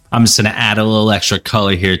cylinders. I'm just going to add a little extra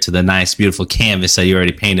color here to the nice, beautiful canvas that you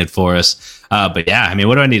already painted for us. But yeah, I mean,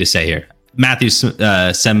 what do I need to say here? Matthew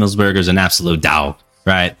Semmelsberger is an absolute dog,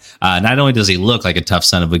 right? Not only does he look like a tough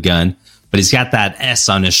son of a gun, but he's got that S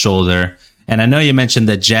on his shoulder. And I know you mentioned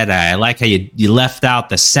the Jedi. I like how you left out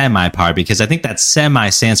the semi part, because I think that semi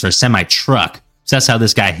stands for semi-truck. So that's how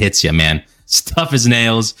this guy hits you, man. It's tough as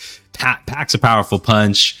nails, packs a powerful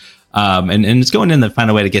punch. And it's going in to find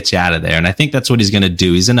a way to get you out of there. And I think that's what he's going to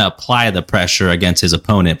do. He's going to apply the pressure against his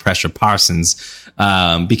opponent, Pressure Parsons,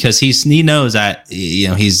 because he knows that, you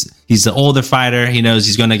know, he's the older fighter. He knows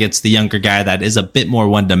he's going against the younger guy that is a bit more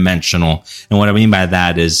one-dimensional. And what I mean by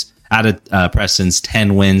that is, out of Preston's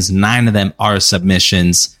 10 wins, 9 of them are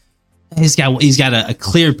submissions. He's got a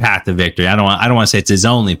clear path to victory. I don't want to say it's his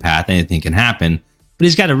only path. Anything can happen, but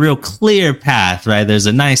he's got a real clear path, right? There's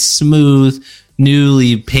a nice, smooth,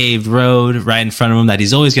 newly paved road right in front of him that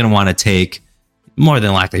he's always going to want to take. More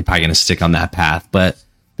than likely probably going to stick on that path, but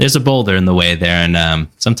there's a boulder in the way there, and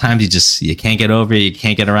sometimes you can't get over it, you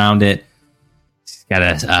can't get around it. He's got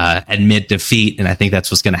to admit defeat, and I think that's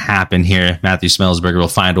what's going to happen here. Matthew Semmelsberger will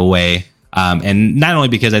find a way, and not only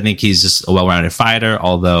because I think he's just a well-rounded fighter,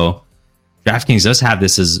 although DraftKings does have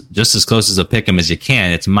this as just as close as a pick 'em as you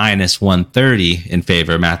can. It's minus 130 in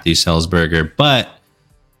favor of Matthew Semmelsberger, but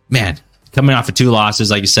man, coming off of 2 losses,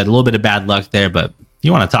 like you said, a little bit of bad luck there, but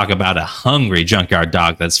you want to talk about a hungry junkyard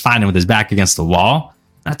dog that's fighting with his back against the wall?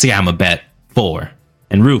 That's a guy I'm a bet for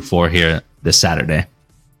and root for here this Saturday.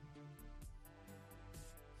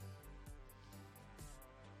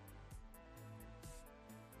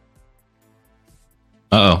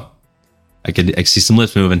 Uh-oh. I see some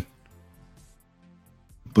lips moving.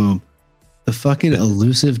 Boom. The fucking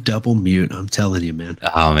elusive double mute. I'm telling you, man.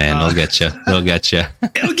 Oh, man. They'll get you. They'll get you.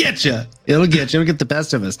 It'll get you. It'll get you. It'll get the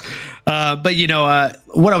best of us. But, you know,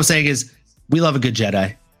 what I was saying is we love a good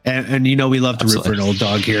Jedi. And you know, we love to root for an old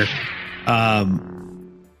dog here.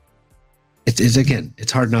 It's again,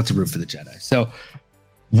 it's hard not to root for the Jedi. So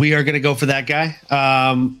we are going to go for that guy.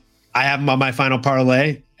 I have him on my final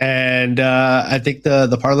parlay. And I think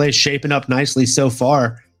the parlay is shaping up nicely so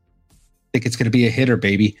far. I think it's going to be a hitter,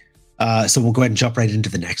 baby. So we'll go ahead and jump right into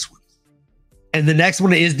the next one. And the next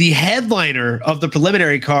one is the headliner of the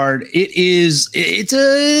preliminary card. It's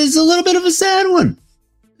a little bit of a sad one.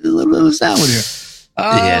 A little bit of a sad one here.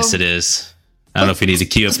 Yes, it is. I don't know if we need to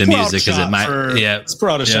cue up the music because it might. Let's put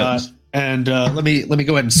out a shot. And let me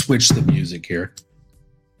go ahead and switch the music here.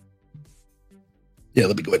 Yeah,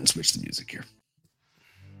 let me go ahead and switch the music here.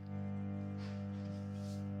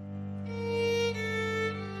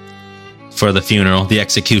 For the funeral, the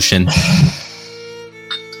execution,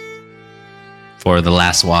 for the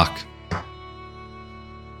last walk,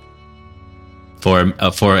 for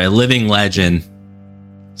a living legend,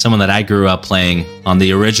 someone that I grew up playing on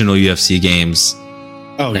the original UFC games,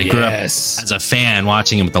 Oh, I grew up yes. as a fan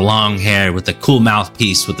watching him with the long hair, with the cool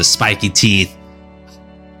mouthpiece, with the spiky teeth.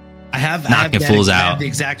 I have fools I out. have the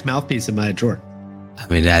exact mouthpiece in my drawer. I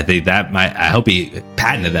mean, I think that might. I hope he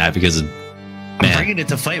patented that because, I'm bringing it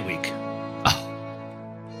to Fight Week.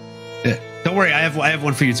 Oh. Yeah. Don't worry, I have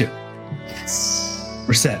one for you too. Yes.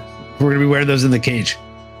 We're set. We're gonna be wearing those in the cage.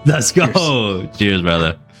 Let's go. Cheers,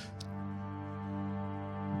 brother.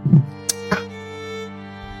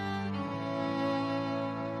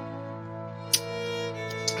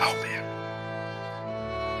 Oh man.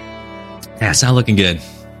 Yeah, it's not looking good.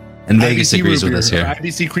 And Vegas IBC agrees root with us beer, here.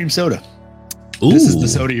 IBC cream soda. Ooh, This is the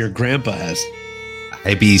soda your grandpa has.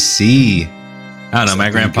 IBC. I don't know. My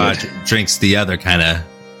Something grandpa good. drinks the other kind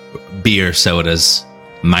of beer sodas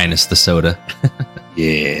minus the soda.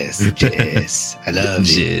 Yes, yes. I love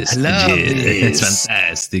it. I love It's this.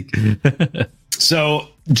 fantastic. So,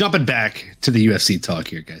 jumping back to the UFC talk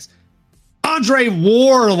here, guys. Andre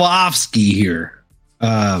Warlovsky here.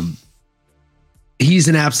 He's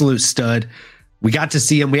an absolute stud. We got to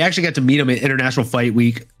see him. We actually got to meet him at International Fight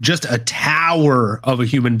Week. Just a tower of a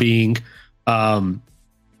human being.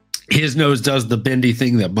 His nose does the bendy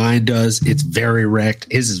thing that mine does. It's very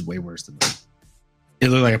wrecked. His is way worse than mine. It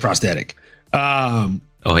looked like a prosthetic. Oh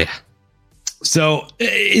yeah. So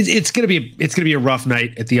it's gonna be a rough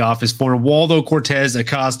night at the office for Waldo Cortez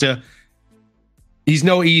Acosta. He's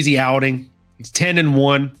no easy outing. He's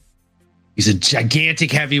 10-1. He's a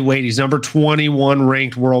gigantic heavyweight. He's number 21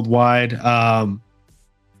 ranked worldwide.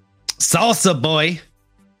 Salsa Boy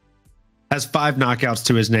has 5 knockouts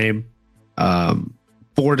to his name,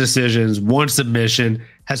 4 decisions, 1 submission.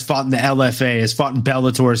 Has fought in the LFA, has fought in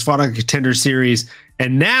Bellator, has fought on Contender Series,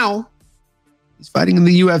 and now he's fighting in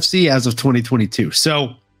the UFC as of 2022.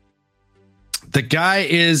 So the guy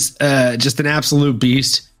is just an absolute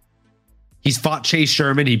beast. He's fought Chase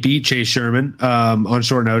Sherman. He beat Chase Sherman on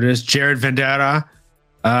short notice. Jared Vendetta,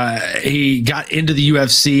 he got into the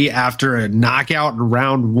UFC after a knockout in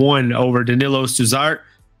round 1 over Danilo Suzart.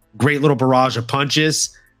 Great little barrage of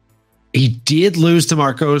punches. He did lose to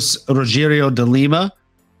Marcos Rogerio de Lima,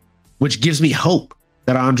 which gives me hope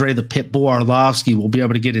that Andre the Pitbull Arlovsky will be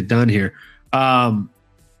able to get it done here. Am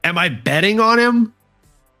I betting on him?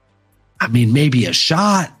 I mean, maybe a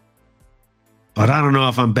shot, but I don't know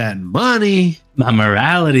if I'm betting money. My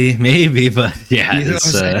morality, maybe, but yeah, You know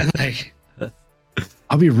it's, what I'm saying? Like,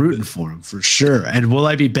 I'll be rooting for him for sure. And will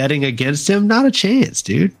I be betting against him? Not a chance,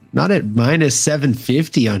 dude. Not at minus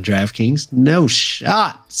 750 on DraftKings. No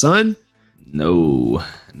shot, son. no,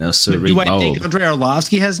 sir. Do I think Andre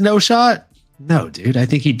Arlovsky has no shot? No, dude. I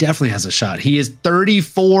think he definitely has a shot. He is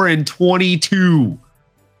 34-22.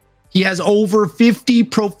 He has over 50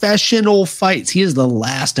 professional fights. He is the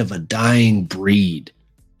last of a dying breed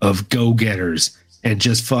of go-getters and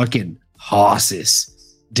just fucking hosses.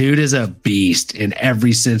 Dude is a beast in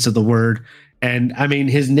every sense of the word. And I mean,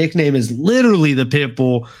 his nickname is literally the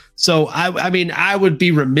Pitbull. So I mean, I would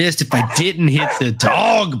be remiss if I didn't hit the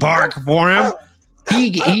dog bark for him.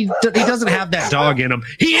 He doesn't have that dog in him.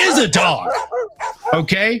 He is a dog.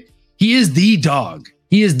 Okay? He is the dog.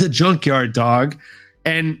 He is the junkyard dog.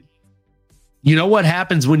 And you know what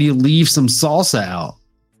happens when you leave some salsa out?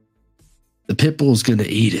 The pit bull's going to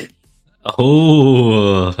eat it.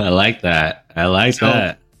 Oh, I like that.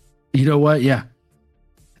 That. You know what? Yeah.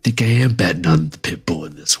 I think I am betting on the pit bull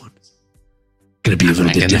in this one. Going to be a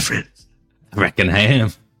little bit different. I reckon I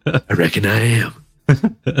am. I reckon I am.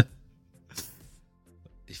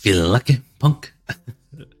 You feeling lucky, punk?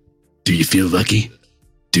 Do you feel lucky?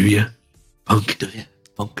 Do you, punk? Do you,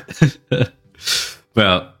 punk?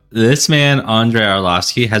 Well, this man, Andre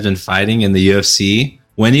Arlovsky, has been fighting in the UFC.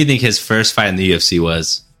 When do you think his first fight in the UFC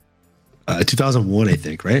was? 2001, I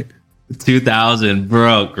think, right? 2000,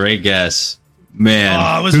 bro. Great guess. Man. Oh,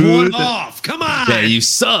 I was one off. Come on. Yeah, you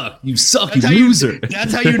suck. You suck, That's you how loser.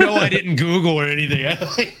 That's how you know I didn't Google or anything.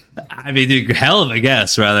 I mean, dude, hell of a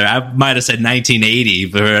guess, brother. I might have said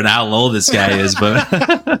 1980 for how old this guy is, but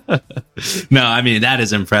no, I mean, that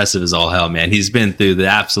is impressive as all hell, man. He's been through the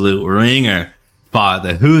absolute ringer, fought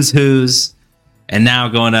the who's, and now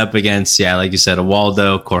going up against, yeah, like you said, a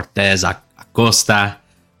Waldo Cortez Acosta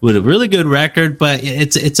with a really good record, but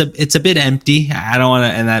it's a bit empty. I don't want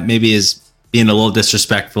to, and that maybe is being a little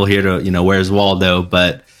disrespectful here to, where's Waldo,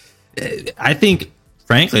 but I think,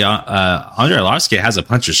 frankly, Andre Arlovsky has a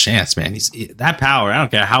puncher's chance, man. He's that power. I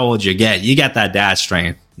don't care how old you get. You got that dad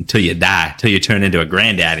strength until you die, until you turn into a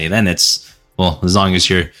granddaddy. Then it's, well, as long as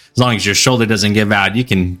your shoulder doesn't give out, you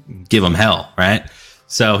can give him hell, right?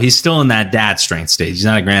 So he's still in that dad strength stage. He's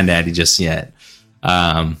not a granddaddy just yet.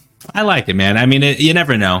 I like it, man. I mean, you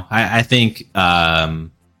never know. I think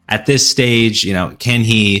at this stage, can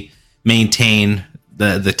he maintain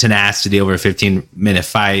the tenacity over a 15-minute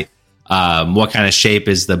fight? What kind of shape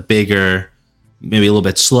is the bigger, maybe a little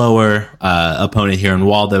bit slower opponent here in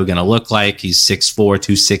Waldo going to look like? He's 6'4",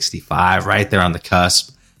 265, right there on the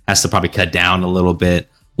cusp. Has to probably cut down a little bit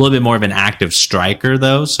more of an active striker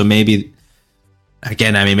though. So maybe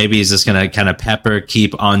he's just going to kind of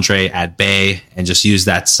keep Andre at bay and just use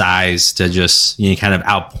that size to just kind of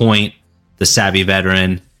outpoint the savvy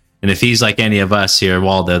veteran. And if he's like any of us here,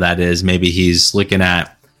 Waldo, that is, maybe he's looking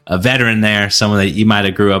at a veteran there, someone that you might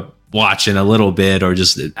have grew up watching a little bit or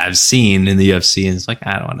just I've seen in the UFC, and it's like,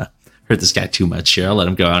 I don't want to hurt this guy too much here. I'll let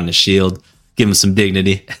him go out in the shield, give him some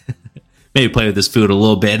dignity, maybe play with his food a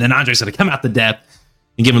little bit. And then Andre's going to come out the depth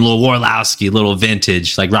and give him a little Warlowski, a little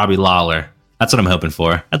vintage, like Robbie Lawler. That's what I'm hoping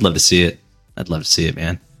for. I'd love to see it.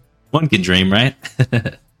 Man. One can dream, right?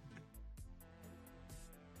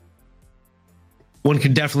 One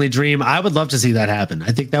can definitely dream. I would love to see that happen.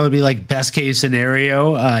 I think that would be like best case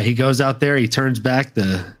scenario. He goes out there, he turns back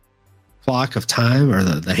the clock of time or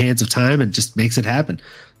the hands of time and just makes it happen.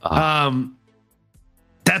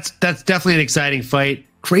 That's definitely an exciting fight.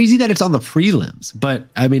 Crazy that it's on the prelims, but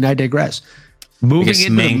I mean, I digress. Moving into the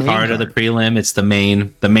main card of the prelim, it's the main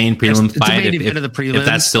prelim fight. The main event of the prelim, if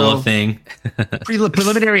that's still a thing.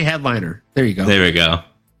 Preliminary headliner. There you go. There we go.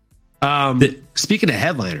 Speaking of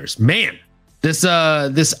headliners, man, this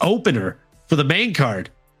opener for the main card,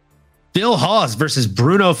 Phil Hawes versus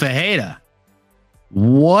Bruno Ferreira.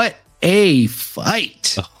 What a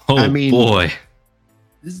fight! Oh, I mean, boy,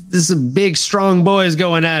 this is some big, strong boys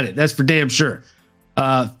going at it. That's for damn sure.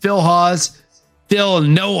 Phil Hawes. Phil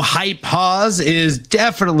No Hype Hawes is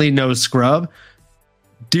definitely no scrub.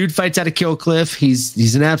 Dude fights out of Kill Cliff.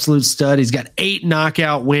 He's an absolute stud. He's got 8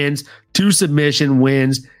 knockout wins, 2 submission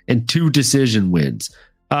wins, and 2 decision wins.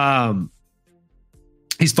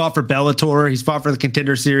 He's fought for Bellator. He's fought for the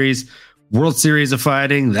Contender Series, World Series of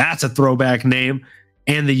Fighting. That's a throwback name.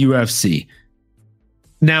 And the UFC.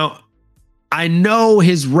 Now, I know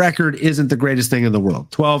his record isn't the greatest thing in the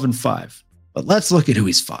world, 12-5. But let's look at who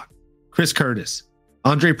he's fought. Chris Curtis,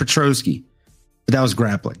 Andre Petrosky, but that was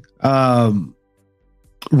grappling. Roman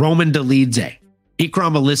Dolidze,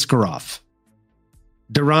 Ikram Aliskerov,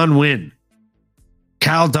 Duran Win,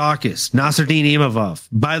 Kyle Dawkins, Nasruddin Imavov.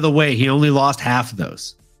 By the way, he only lost half of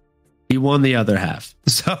those. He won the other half.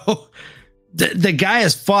 So the guy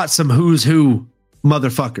has fought some who's who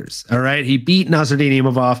motherfuckers. All right. He beat Nasruddin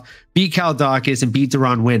Imavov, beat Kyle Dawkins, and beat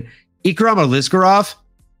Duran Win. Ikram Aliskerov,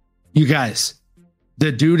 you guys,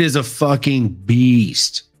 the dude is a fucking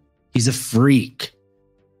beast. He's a freak.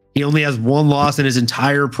 He only has 1 loss in his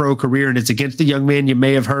entire pro career, and it's against a young man you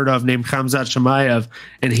may have heard of named Khamzat Chimaev,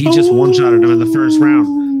 and he just one-shotted him in the first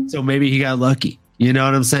round. So maybe he got lucky. You know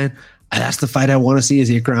what I'm saying? That's the fight I want to see is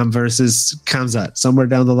Ikram versus Khamzat. Somewhere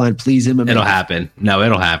down the line, please him. It'll happen. No,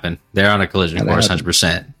 it'll happen. They're on a collision course,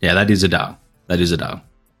 100%. Yeah, that dude's a dog.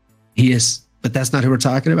 He is, but that's not who we're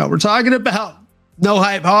talking about. We're talking about No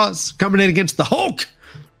Hype Hawes coming in against the Hulk.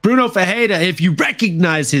 Bruno Ferreira, if you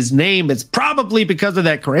recognize his name, it's probably because of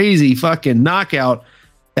that crazy fucking knockout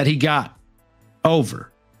that he got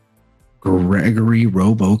over Gregory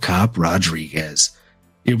RoboCop Rodriguez.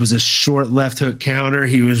 It was a short left hook counter.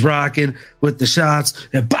 He was rocking with the shots.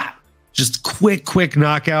 And bop, just quick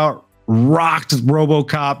knockout. Rocked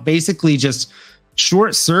RoboCop. Basically just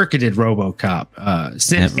short-circuited RoboCop.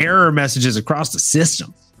 Sent error messages across the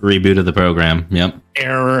system. Reboot of the program. Yep.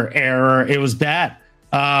 Error. It was bad.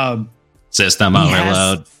 System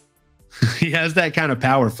overload. He has that kind of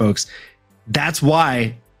power, folks. That's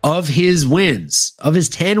why of his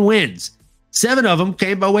 10 wins, 7 of them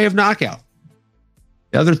came by way of knockout.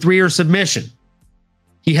 The other 3 are submission.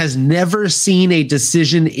 He has never seen a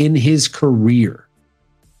decision in his career.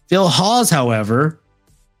 Phil Hawes, however,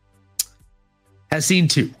 has seen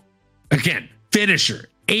 2. Again, finisher,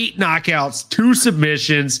 8 knockouts, 2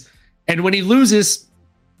 submissions. And when he loses,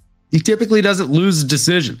 he typically doesn't lose a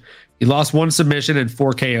decision. He lost 1 submission and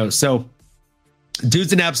 4 KOs. So,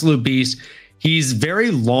 dude's an absolute beast. He's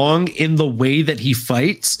very long in the way that he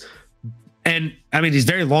fights. And, I mean, he's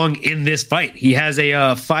very long in this fight. He has a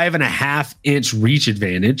 5.5-inch reach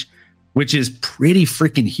advantage, which is pretty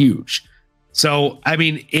freaking huge. So, I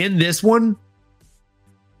mean, in this one,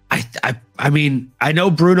 I mean, I know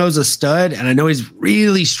Bruno's a stud, and I know he's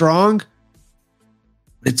really strong.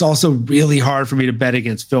 It's also really hard for me to bet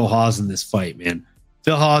against Phil Hawes in this fight, man.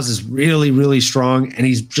 Phil Hawes is really, really strong, and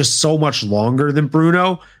he's just so much longer than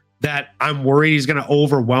Bruno that I'm worried he's going to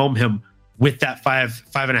overwhelm him with that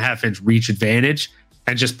 5.5-inch reach advantage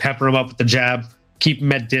and just pepper him up with the jab, keep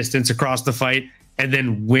him at distance across the fight, And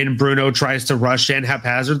then when Bruno tries to rush in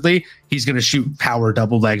haphazardly, he's going to shoot power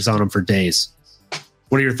double legs on him for days.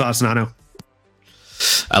 What are your thoughts, Nano?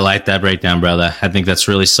 I like that breakdown, brother. I think that's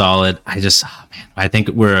really solid. I think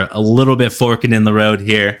we're a little bit forking in the road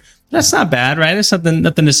here. That's not bad, right? There's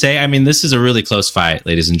nothing to say. I mean, this is a really close fight,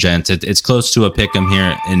 ladies and gents. It's close to a pick'em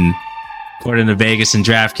here according to Vegas and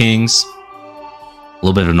DraftKings. A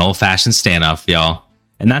little bit of an old-fashioned standoff, y'all.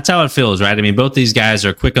 And that's how it feels, right? I mean, both these guys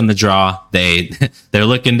are quick on the draw. They're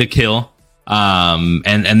looking to kill.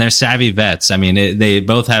 And they're savvy vets. I mean, they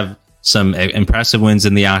both have some impressive wins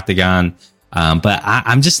in the octagon. But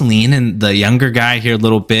I'm just leaning the younger guy here a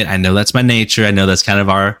little bit. I know that's my nature. I know that's kind of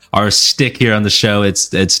our stick here on the show.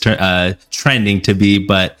 It's trending to be,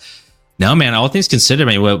 but no, man, all things considered,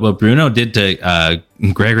 I mean, what Bruno did to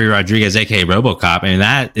Gregory Rodriguez, aka RoboCop, I mean,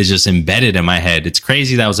 that is just embedded in my head. It's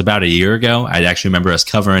crazy. That was about a year ago. I actually remember us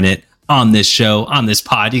covering it on this show, on this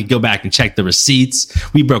pod. You can go back and check the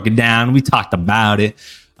receipts. We broke it down. We talked about it.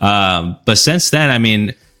 But since then, I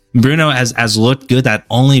mean, Bruno has looked good. That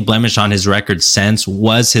only blemish on his record since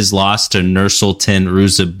was his loss to Nursultan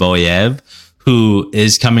Ruziboyev, who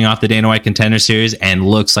is coming off the Dana White Contender Series and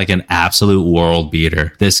looks like an absolute world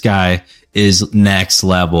beater. This guy is next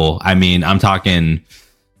level. I mean, I'm talking,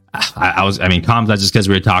 Combs, not just because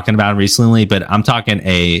we were talking about him recently, but I'm talking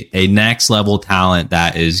a next level talent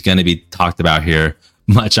that is going to be talked about here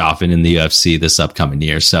much often in the UFC this upcoming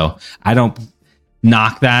year. So I don't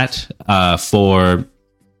knock that I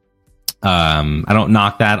don't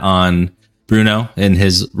knock that on Bruno in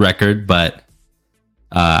his record, but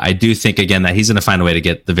I do think, again, that he's going to find a way to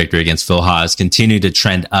get the victory against Phil Haas, continue to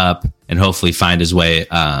trend up, and hopefully find his way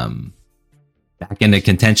back into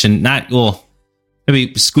contention.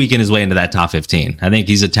 Maybe squeaking his way into that top 15. I think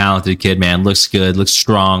he's a talented kid, man. Looks good, looks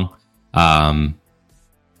strong. I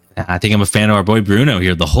think I'm a fan of our boy Bruno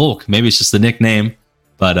here, the Hulk. Maybe it's just the nickname,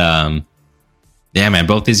 but yeah, man,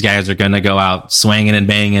 both these guys are going to go out swinging and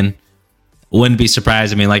banging. Wouldn't be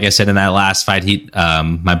surprised. I mean, like I said, in that last fight,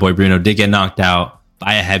 my boy Bruno did get knocked out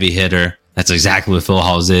by a heavy hitter. That's exactly what Phil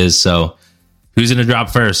Halls is. So who's going to drop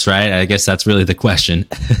first, right? I guess that's really the question.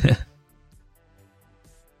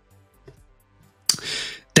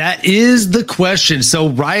 That is the question. So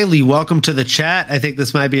Riley, welcome to the chat. I think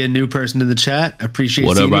this might be a new person in the chat. I appreciate it.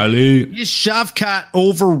 What up, Riley? Is Shavkat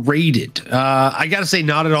overrated? I got to say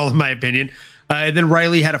not at all in my opinion. And then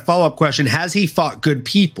Riley had a follow-up question. Has he fought good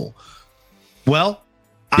people? Well,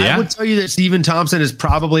 yeah. I would tell you that Stephen Thompson is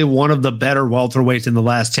probably one of the better welterweights in the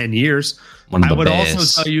last 10 years. I would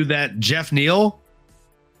also tell you that Jeff Neal,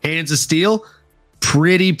 hands of steel,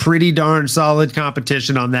 pretty darn solid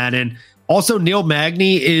competition on that end. Also, Neil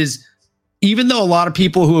Magny is, even though a lot of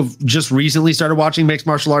people who have just recently started watching mixed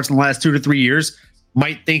martial arts in the last 2 to 3 years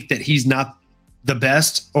might think that he's not the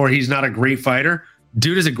best or he's not a great fighter,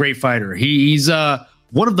 dude is a great fighter. He's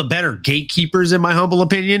one of the better gatekeepers, in my humble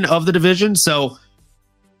opinion, of the division. So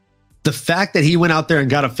the fact that he went out there and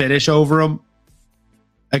got a finish over him,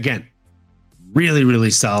 again,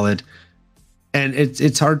 really solid. And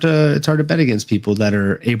it's hard to bet against people that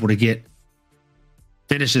are able to get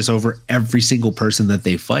finishes over every single person that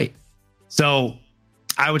they fight. So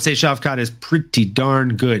I would say Shavkat is pretty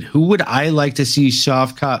darn good. Who would I like to see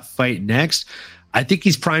Shavkat fight next? I think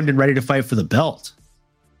he's primed and ready to fight for the belt.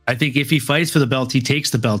 I think if he fights for the belt, he takes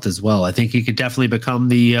the belt as well. I think he could definitely become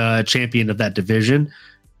the champion of that division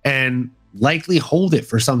and likely hold it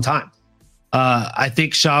for some time. I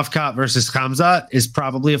think Shavkat versus Khamzat is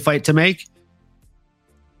probably a fight to make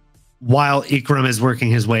while Ikram is working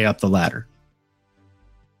his way up the ladder.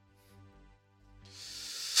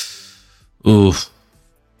 Ooh,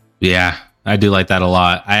 yeah, I do like that a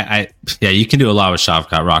lot. Yeah, you can do a lot with Shavkat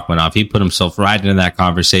Rakhmonov. He put himself right into that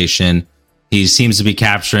conversation. He seems to be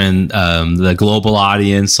capturing the global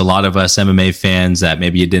audience. A lot of us MMA fans that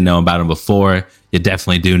maybe you didn't know about him before, you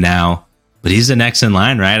definitely do now. But he's the next in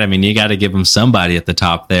line, right? I mean, you got to give him somebody at the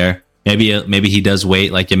top there. Maybe he does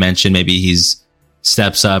wait, like you mentioned. Maybe he's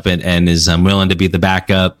steps up and is willing to be the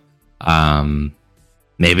backup.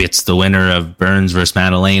 Maybe it's the winner of Burns versus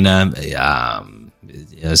Madalena.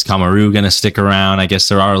 Is Kamaru going to stick around? I guess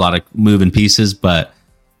there are a lot of moving pieces, but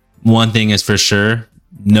one thing is for sure,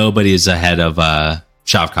 nobody is ahead of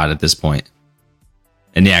Shavkat at this point.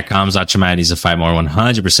 And yeah, Khamzat Chimaev needs to fight more.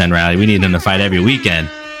 100% rally. We need him to fight every weekend.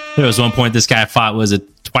 There was one point this guy fought, was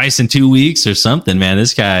it twice in 2 weeks or something, man?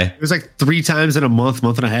 This guy. It was like 3 times in a month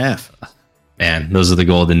and a half. Man, those are the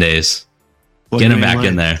golden days. Get him back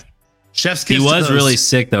in there. Chef's he was really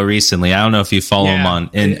sick though recently. I don't know if you follow him on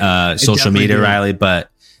social media, did. Riley,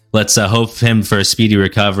 but let's hope him for a speedy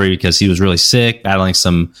recovery because he was really sick, battling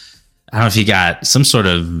some. I don't know if he got some sort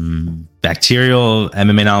of bacterial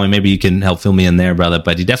MMAnomaly. Maybe you can help fill me in there, brother.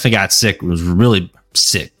 But he definitely got sick. Was really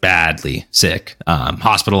sick, badly sick,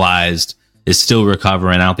 hospitalized. Is still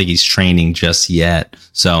recovering. I don't think he's training just yet.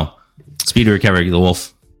 So speedy recovery, the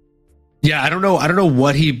Wolf. Yeah, I don't know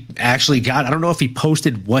what he actually got. I don't know if he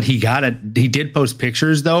posted what he got. He did post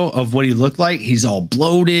pictures though of what he looked like. He's all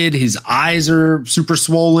bloated. His eyes are super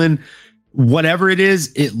swollen. Whatever it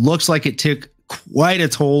is, it looks like it took quite a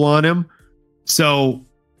toll on him. So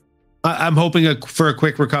I'm hoping for a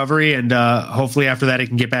quick recovery, and hopefully after that he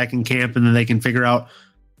can get back in camp, and then they can figure out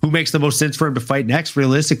who makes the most sense for him to fight next.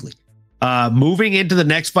 Realistically, moving into the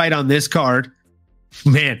next fight on this card,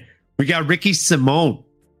 man, we got Ricky Simón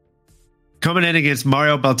coming in against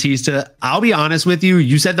Mario Bautista. I'll be honest with you.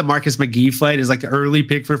 You said the Marcus McGee fight is like the early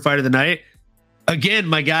pick for fight of the night. Again,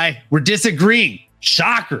 my guy, we're disagreeing.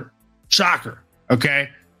 Shocker. Okay.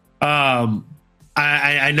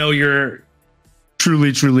 I know you're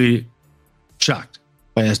truly shocked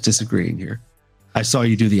by us disagreeing here. I saw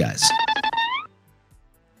you do the eyes.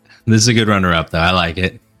 This is a good runner-up, though. I like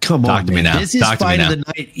it. Come on, talk to me now. This is fight of the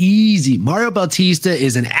night. Easy. Mario Bautista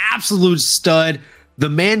is an absolute stud. The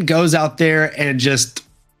man goes out there and just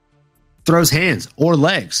throws hands or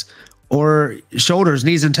legs or shoulders,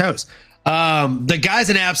 knees, and toes. The guy's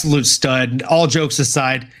an absolute stud. All jokes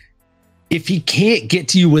aside, if he can't get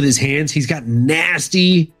to you with his hands, he's got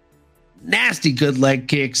nasty good leg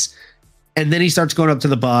kicks. And then he starts going up to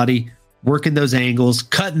the body, working those angles,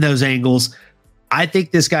 cutting those angles. I think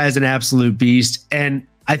this guy is an absolute beast. And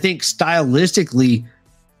I think stylistically,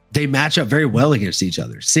 they match up very well against each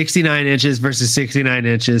other. 69 inches versus 69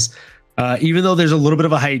 inches. Even though there's a little bit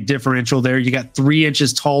of a height differential there, you got 3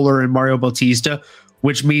 inches taller in Mario Bautista,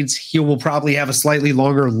 which means he will probably have a slightly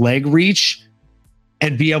longer leg reach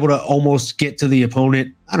and be able to almost get to the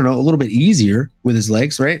opponent, I don't know, a little bit easier with his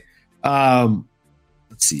legs, right?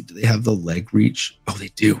 Let's see, do they have the leg reach? Oh, they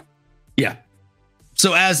do. Yeah.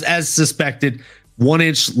 So as suspected, 1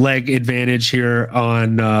 inch leg advantage here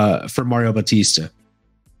on for Mario Bautista.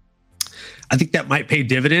 I think that might pay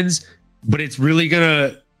dividends, but it's really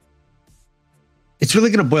gonna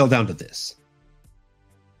boil down to this.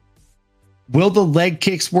 Will the leg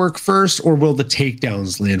kicks work first, or will the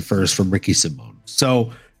takedowns land first from Ricky Simón?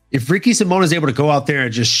 So if Ricky Simón is able to go out there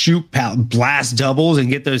and just shoot blast doubles and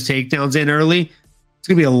get those takedowns in early, it's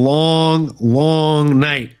gonna be a long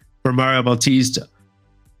night for Mario Bautista.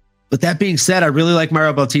 But that being said, I really like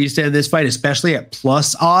Mario Bautista in this fight, especially at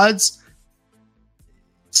plus odds.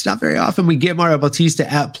 It's not very often we get Mario Bautista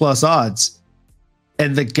at plus odds.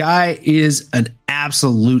 And the guy is an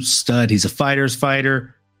absolute stud. He's a fighter's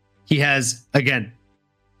fighter. He has, again,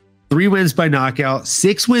 3 wins by knockout,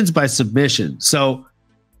 6 wins by submission. So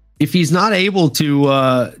if he's not able to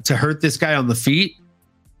hurt this guy on the feet,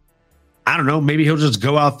 I don't know, maybe he'll just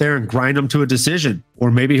go out there and grind him to a decision. Or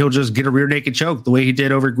maybe he'll just get a rear naked choke the way he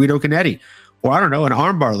did over Guido Canetti. Or I don't know, an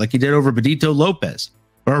armbar like he did over Benito Lopez.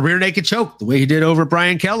 Or a rear naked choke the way he did over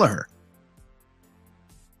Brian Kelleher.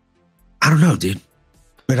 I don't know, dude.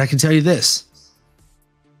 But I can tell you this.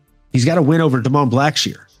 He's got a win over Damon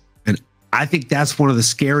Blackshear. And I think that's one of the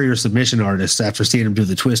scarier submission artists after seeing him do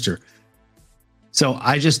the twister. So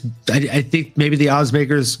I think maybe the odds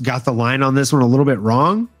makers got the line on this one a little bit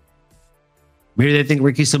wrong. Maybe they think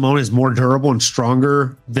Ricky Simón is more durable and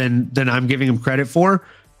stronger than I'm giving him credit for.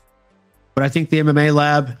 But I think the MMA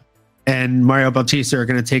Lab and Mario Bautista are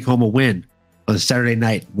going to take home a win on Saturday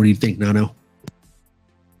night. What do you think, Nano?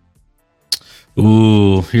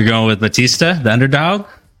 Ooh, you're going with Bautista, the underdog?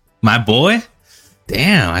 My boy?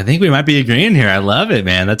 Damn, I think we might be agreeing here. I love it,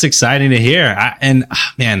 man. That's exciting to hear.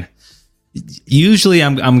 Man, usually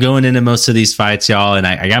I'm going into most of these fights, y'all, and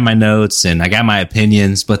I got my notes and I got my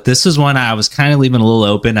opinions, but this is one I was kind of leaving a little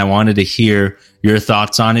open. I wanted to hear your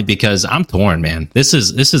thoughts on it because I'm torn, man. This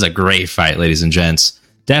is a great fight, ladies and gents.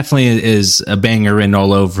 Definitely is a banger written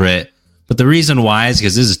all over it. But the reason why is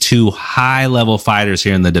because this is 2 high-level fighters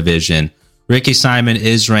here in the division. Ricky Simón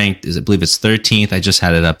is ranked, I believe it's 13th. I just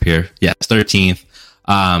had it up here. Yeah, it's 13th.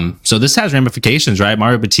 So this has ramifications, right?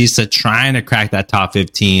 Mario Bautista trying to crack that top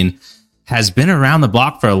 15 has been around the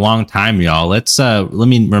block for a long time, y'all. Let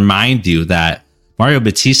me remind you that Mario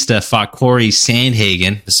Bautista fought Corey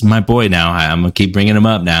Sandhagen. This is my boy now. I'm going to keep bringing him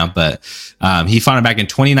up now, but he fought him back in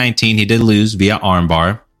 2019. He did lose via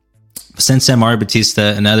armbar. Since then, Mario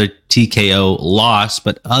Bautista, another TKO loss.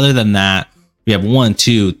 But other than that, we have 1,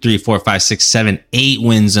 2, 3, 4, 5, 6, 7, 8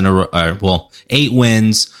 wins in a row. 8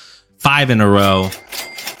 wins, 5 in a row.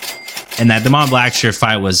 And that Damon Blackshear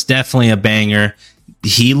fight was definitely a banger.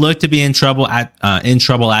 He looked to be in trouble at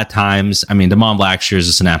times. I mean, Damon Blackshear is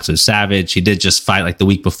just an absolute savage. He did just fight like the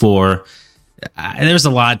week before. there's a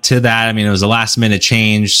lot to that. I mean, it was a last minute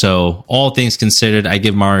change. So all things considered, I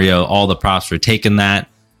give Mario all the props for taking that.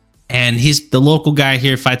 And he's the local guy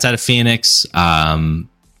here, fights out of Phoenix.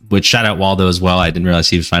 Would shout out Waldo as well. I didn't realize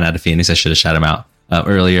he was fighting out of Phoenix. I should have shouted him out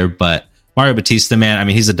earlier. But Mario Batista, man, I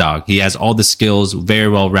mean, he's a dog. He has all the skills, very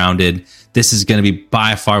well rounded. This is going to be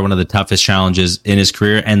by far one of the toughest challenges in his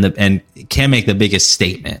career, and can make the biggest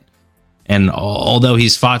statement. And although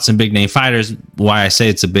he's fought some big name fighters, why I say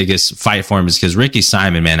it's the biggest fight for him is because Ricky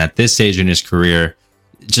Simon, man, at this stage in his career,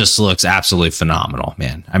 just looks absolutely phenomenal,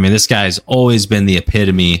 man. I mean, this guy's always been the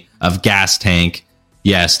epitome of gas tank.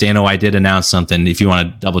 Yes, Dana White did announce something. If you want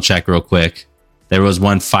to double check real quick, there was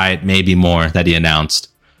one fight, maybe more, that he announced.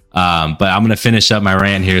 But I'm going to finish up my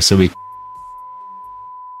rant here so we.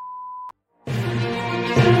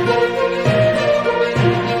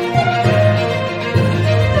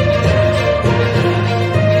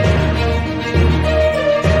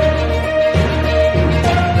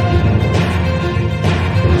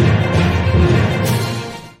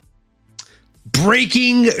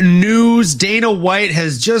 Breaking news. Dana White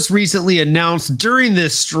has just recently announced during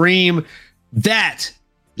this stream that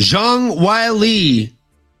Zhang Weili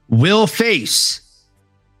will face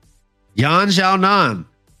Yan Xiaonan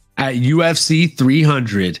at UFC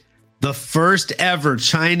 300, the first ever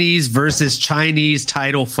Chinese versus Chinese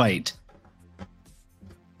title fight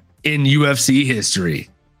in UFC history.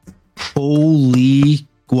 Holy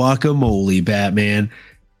guacamole, Batman.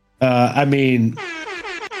 I mean,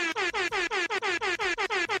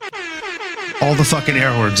 all the fucking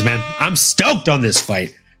air horns, man. I'm stoked on this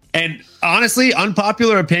fight. And honestly,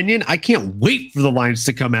 unpopular opinion, I can't wait for the lines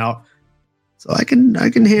to come out so I can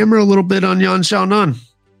hammer a little bit on Yan Xiaonan.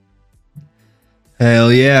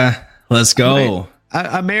 Hell yeah. Let's go.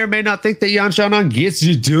 I may or may not think that Yan Xiaonan gets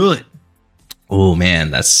you doing. Oh,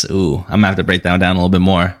 man. I'm going to have to break that down a little bit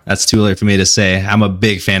more. That's too late for me to say. I'm a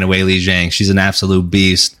big fan of Wei Li Zhang. She's an absolute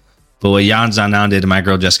beast. But what Yan Xiaonan did to my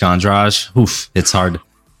girl Jessica Andrade, it's hard.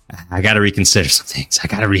 I got to reconsider some things. I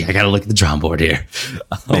got to look at the drawing board here.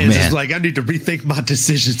 Oh, man. It's like I need to rethink my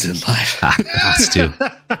decisions in life.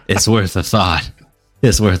 It's worth a thought.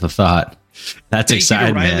 That's Thank exciting,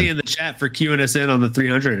 you to Riley man. in the chat for queuing us in on the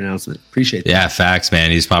 300 announcement. Appreciate that. Yeah, facts,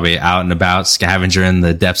 man. He's probably out and about, scavenger in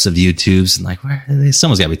the depths of YouTube's, and like,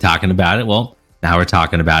 someone's got to be talking about it. Well, now we're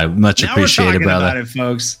talking about it. Much appreciated, brother. About it,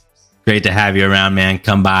 folks. Great to have you around, man.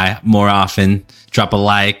 Come by more often. Drop a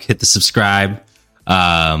like. Hit the subscribe.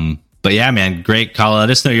 But yeah, man, great call. Let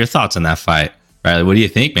us know your thoughts on that fight. Riley, what do you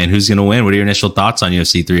think, man? Who's going to win? What are your initial thoughts on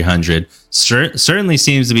UFC 300? Certainly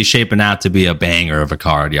seems to be shaping out to be a banger of a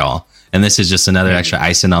card, y'all. And this is just another extra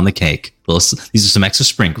icing on the cake. These are some extra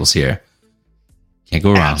sprinkles here. Can't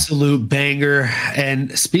go wrong. Absolute banger.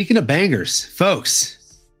 And speaking of bangers,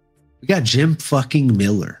 folks, we got Jim fucking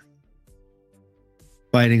Miller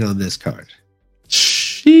fighting on this card.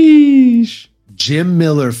 Sheesh. Jim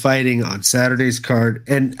Miller fighting on Saturday's card.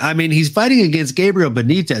 And I mean, he's fighting against Gabriel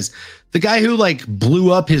Benitez, the guy who like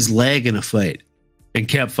blew up his leg in a fight and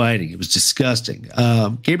kept fighting. It was disgusting.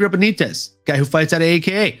 Gabriel Benitez, guy who fights out of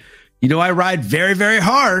AKA. You know, I ride very, very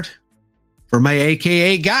hard for my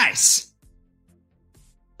AKA guys,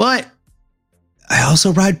 but I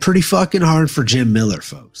also ride pretty fucking hard for Jim Miller,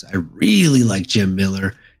 folks. I really like Jim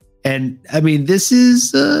Miller. And I mean, this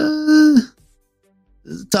is a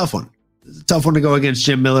tough one. It's a tough one to go against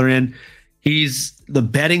Jim Miller in. He's the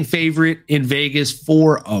betting favorite in Vegas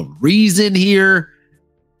for a reason here.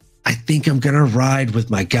 I think I'm going to ride with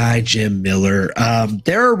my guy, Jim Miller.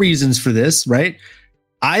 There are reasons for this, right?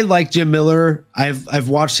 I like Jim Miller. I've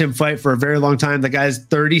watched him fight for a very long time. The guy's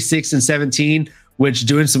 36-17, which,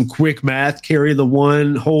 doing some quick math, carry the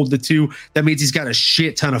one, hold the two. That means he's got a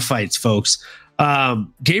shit ton of fights, folks.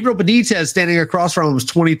 Gabriel Benitez standing across from him was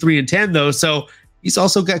 23-10, though. So he's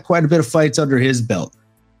also got quite a bit of fights under his belt.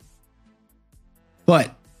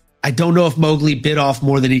 But I don't know if Mowgli bit off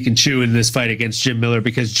more than he can chew in this fight against Jim Miller,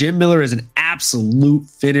 because Jim Miller is an absolute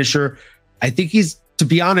finisher. I think he's, to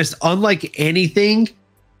be honest, unlike anything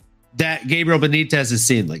that Gabriel Benitez has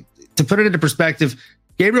seen. Like, to put it into perspective,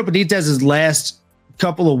 Gabriel Benitez's last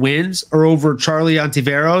couple of wins are over Charlie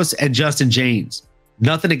Ontiveros and Justin James.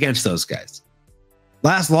 Nothing against those guys.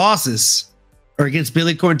 Last losses are against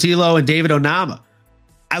Billy Cortillo and David Onama.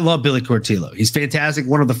 I love Billy Cortillo. He's fantastic.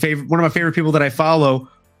 One of my favorite people that I follow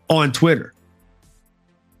on Twitter.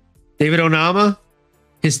 David Onama,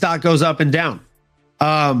 his stock goes up and down.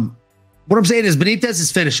 What I'm saying is Benitez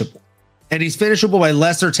is finishable, and he's finishable by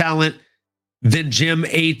lesser talent than Jim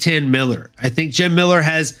A10 Miller. I think Jim Miller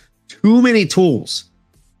has too many tools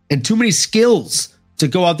and too many skills to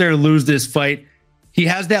go out there and lose this fight. He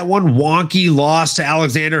has that one wonky loss to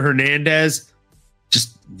Alexander Hernandez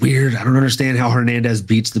weird. I don't understand how Hernandez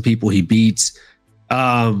beats the people he beats.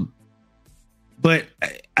 But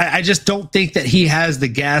I just don't think that he has the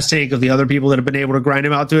gas tank of the other people that have been able to grind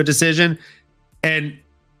him out to a decision. And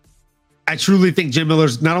I truly think Jim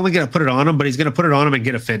Miller's not only going to put it on him, but he's going to put it on him and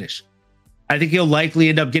get a finish. I think he'll likely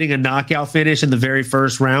end up getting a knockout finish in the very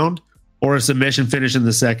first round or a submission finish in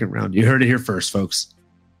the second round. You heard it here first, folks.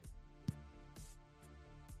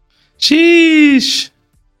 Sheesh.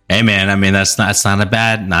 Hey man, I mean that's not a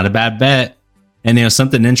bad bet. And you know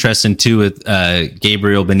something interesting too with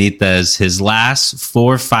Gabriel Benitez, his last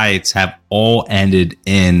 4 fights have all ended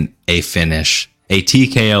in a finish, a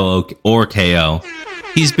TKO or KO.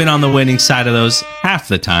 He's been on the winning side of those half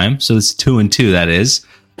the time, so it's 2-2. That is.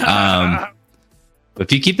 But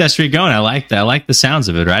if you keep that streak going, I like that. I like the sounds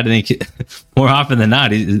of it, right? I think more often than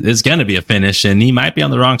not, it's going to be a finish, and he might be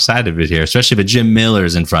on the wrong side of it here, especially if Jim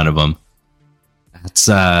Miller's in front of him. That's.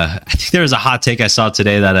 I think there was a hot take I saw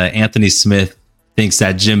today that Anthony Smith thinks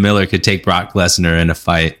that Jim Miller could take Brock Lesnar in a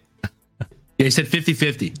fight. Yeah, he said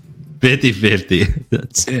 50-50. 50-50.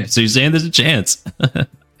 Yeah. So you're saying there's a chance?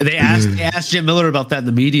 They asked Jim Miller about that in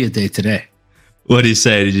the media day today. What did he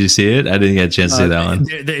say? Did you see it? I didn't get a chance to see that one.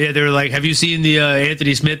 They were like, have you seen the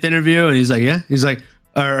Anthony Smith interview? And he's like, yeah. He's like,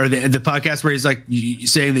 or the podcast where he's like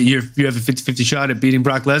saying that you have a 50-50 shot at beating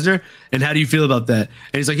Brock Lesnar. And how do you feel about that?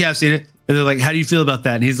 And he's like, yeah, I've seen it. And they're like, how do you feel about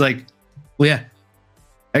that? And he's like, well, yeah,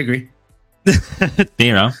 I agree.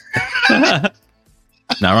 You're wrong. Not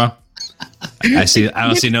wrong. I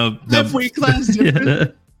don't see no weight class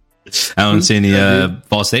difference. I don't see any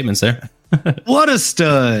false statements there. What a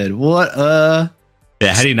stud!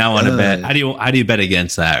 Yeah. How do you not want to bet? How do you bet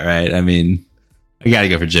against that? Right? I mean, I gotta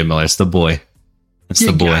go for Jim Miller. It's the boy. You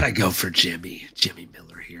gotta go for Jimmy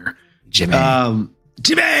Miller here. Jimmy,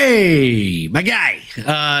 my guy.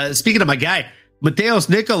 Speaking of my guy, Mateos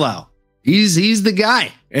Nicolau. He's the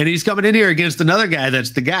guy, and he's coming in here against another guy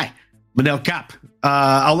that's the guy, Manel Kape.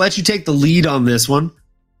 I'll let you take the lead on this one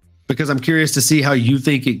because I'm curious to see how you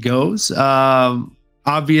think it goes.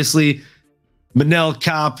 Obviously, Manel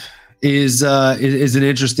Kape is an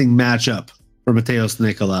interesting matchup for Mateos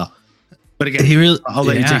Nicolau. But again, I'll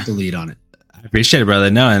let you take the lead on it. I appreciate it,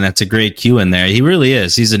 brother. No, and that's a great cue in there. He really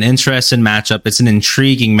is. He's an interesting matchup. It's an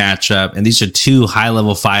intriguing matchup. And these are two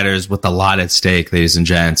high-level fighters with a lot at stake, ladies and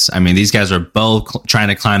gents. I mean, these guys are both trying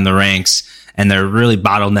to climb the ranks, and they're really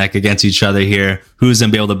bottleneck against each other here. Who's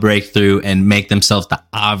going to be able to break through and make themselves the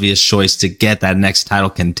obvious choice to get that next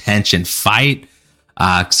title contention fight?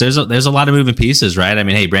 Because there's a lot of moving pieces, right? I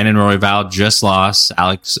mean, hey, Brandon Royval just lost.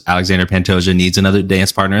 Alexander Pantoja needs another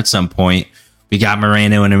dance partner at some point. We got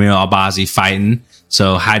Moreno and Emil Albazi fighting.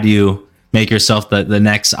 So how do you make yourself the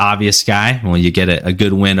next obvious guy? Well, you get a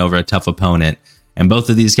good win over a tough opponent. And both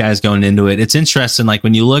of these guys going into it, it's interesting. Like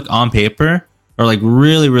when you look on paper, are like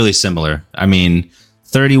really, really similar. I mean,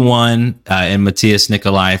 31 in Matthias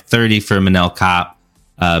Nicolai, 30 for Manel Kape.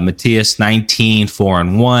 Matthias 19,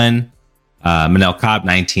 4-1. Manel Kape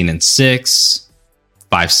 19-6,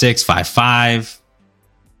 5-6, 5-5,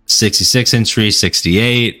 66 entry,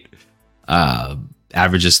 68.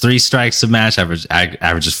 Averages 3 strikes a match,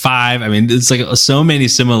 averages 5. I mean, it's like so many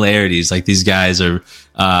similarities. Like these guys are,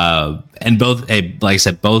 and both, like I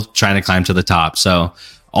said, both trying to climb to the top. So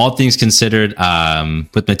all things considered,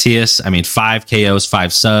 with Matthias, I mean, 5 KOs,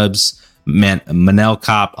 5 subs. Manel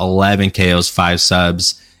Kape, 11 KOs, 5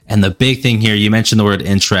 subs. And the big thing here, you mentioned the word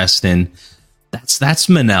interesting. That's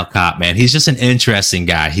Manel Kape, man. He's just an interesting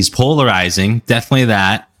guy. He's polarizing, definitely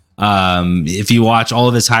that. If you watch all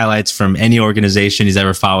of his highlights from any organization he's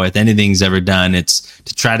ever fought with, anything he's ever done, it's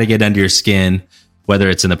to try to get under your skin, whether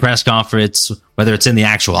it's in the press conference, whether it's in the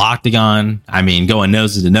actual octagon. I mean, going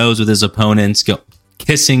nose to nose with his opponents,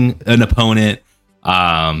 kissing an opponent.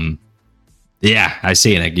 Yeah, I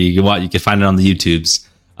see it. You can find it on the YouTubes.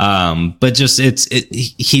 But just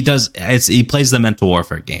he plays the mental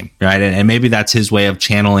warfare game, right? And maybe that's his way of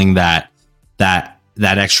channeling that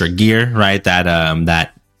extra gear, right?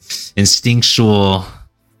 That instinctual,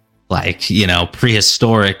 like, you know,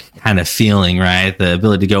 prehistoric kind of feeling, right? The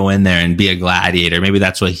ability to go in there and be a gladiator. Maybe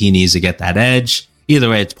that's what he needs to get that edge. Either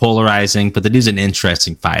way, it's polarizing, but the dude's an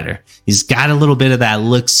interesting fighter. He's got a little bit of that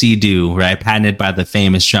look-see-do, right? Patented by the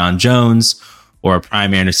famous John Jones or a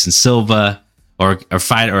Prime Anderson Silva or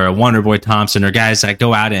a Wonder Boy Thompson, or guys that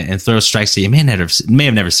go out and throw strikes that you may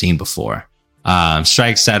have never seen before.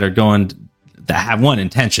 Strikes that have one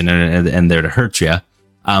intention and they're to hurt you.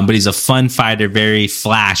 But he's a fun fighter, very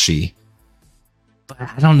flashy. But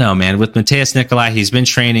I don't know, man. With Matthias Nicolai, he's been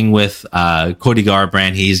training with Cody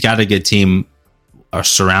Garbrandt. He's got a good team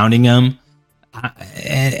surrounding him.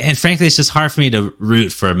 And frankly, it's just hard for me to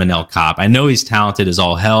root for Manel Kape. I know he's talented as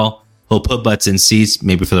all hell. He'll put butts in seats,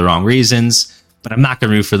 maybe for the wrong reasons, but I'm not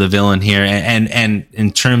going to root for the villain here. And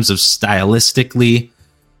in terms of stylistically,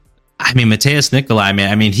 I mean, Matheus Nicolau,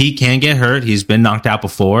 man, I mean, he can get hurt. He's been knocked out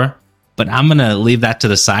before, but I'm going to leave that to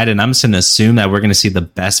the side, and I'm just going to assume that we're going to see the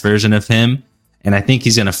best version of him. And I think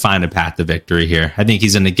he's going to find a path to victory here. I think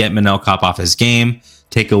he's going to get Manel Kape off his game,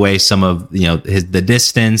 take away some of, the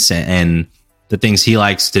distance and the things he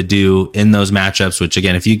likes to do in those matchups, which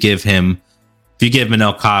again, if you give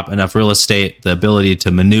Manel Kape enough real estate, the ability to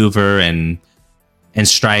maneuver and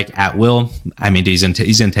strike at will, I mean, he's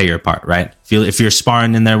gonna tear you apart, right? If you're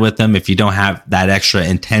sparring in there with him, if you don't have that extra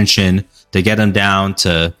intention to get him down,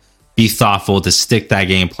 to be thoughtful, to stick that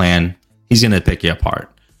game plan, he's gonna pick you apart.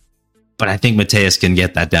 But I think Matheus can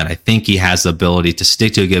get that done. I think he has the ability to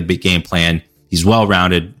stick to a good game plan. He's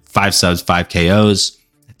well-rounded, 5 subs, 5 KOs.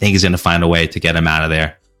 I think he's gonna find a way to get him out of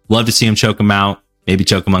there. Love to see him choke him out, maybe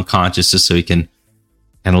choke him unconscious just so he can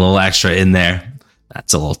and a little extra in there.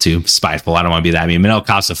 That's a little too spiteful. I don't want to be that. I mean, Manel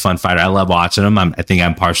Kape's a fun fighter. I love watching him. I think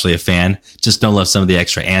I'm partially a fan. Just don't love some of the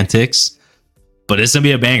extra antics. But it's going to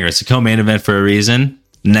be a banger. It's a co-main event for a reason.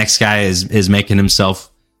 The next guy is making himself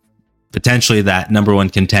potentially that number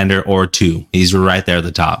 1 contender or 2. He's right there at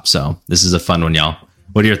the top. So this is a fun one, y'all.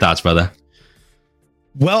 What are your thoughts, brother?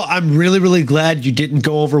 Well, I'm really, really glad you didn't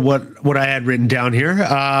go over what I had written down here.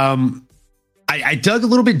 I dug a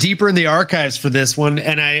little bit deeper in the archives for this one,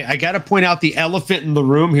 and I got to point out the elephant in the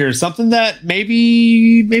room here, something that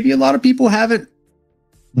maybe a lot of people haven't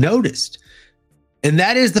noticed. And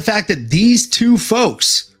that is the fact that these two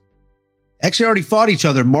folks actually already fought each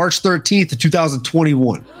other March 13th of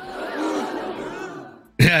 2021.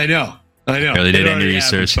 Yeah, I know. Really did any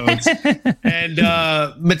research. Folks. And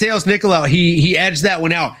Matheus Nicolau, he edged that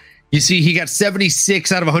one out. You see, he got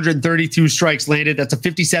 76 out of 132 strikes landed. That's a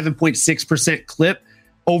 57.6% clip.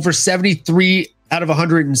 Over 73 out of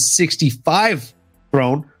 165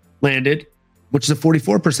 thrown landed, which is a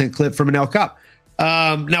 44% clip from Manel Kape.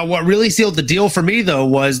 Now, what really sealed the deal for me, though,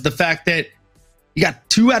 was the fact that he got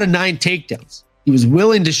 2 out of 9 takedowns. He was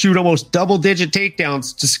willing to shoot almost double-digit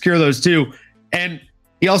takedowns to secure those 2. And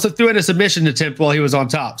he also threw in a submission attempt while he was on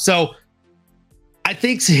top. So I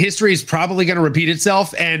think history is probably going to repeat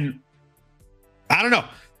itself. And I don't know.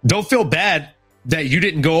 Don't feel bad that you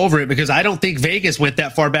didn't go over it, because I don't think Vegas went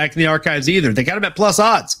that far back in the archives either. They got him at plus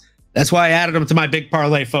odds. That's why I added him to my big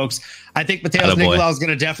parlay, folks. I think Matheus Nicolau is going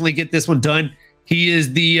to definitely get this one done. He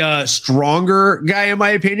is the stronger guy, in my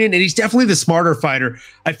opinion, and he's definitely the smarter fighter.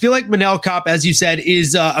 I feel like Manel Kape, as you said,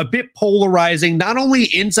 is a bit polarizing, not only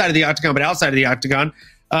inside of the octagon, but outside of the octagon.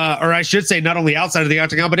 Or I should say not only outside of the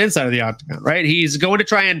octagon, but inside of the octagon, right? He's going to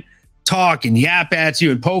try and talk and yap at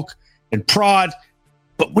you and poke and prod.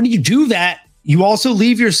 But when you do that, you also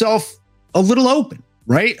leave yourself a little open,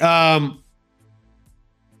 right?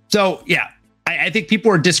 So, yeah, I think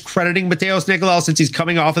people are discrediting Matheus Nicolau since he's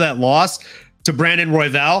coming off of that loss to Brandon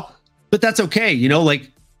Royval. But that's okay.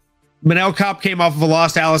 Like Manel Kape came off of a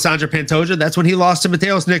loss to Alessandro Pantoja. That's when he lost to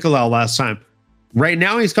Matheus Nicolau last time. Right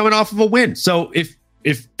now, he's coming off of a win. So if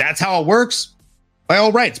that's how it works, by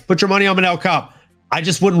all rights, put your money on Manel Kape. I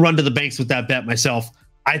just wouldn't run to the banks with that bet myself.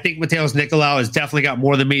 I think Matheus Nicolau has definitely got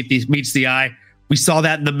more than meets the eye. We saw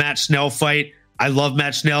that in the Matt Schnell fight. I love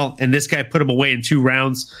Matt Schnell, and this guy put him away in 2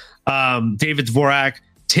 rounds. David Dvorak,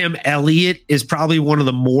 Tim Elliott is probably one of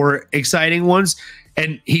the more exciting ones.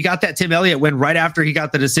 And he got that Tim Elliott win right after he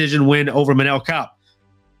got the decision win over Manel Kape.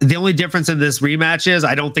 The only difference in this rematch is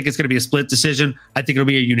I don't think it's going to be a split decision. I think it'll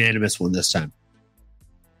be a unanimous one this time.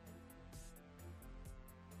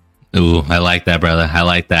 Ooh, I like that, brother. I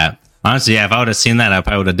like that. Honestly, yeah, if I would have seen that, I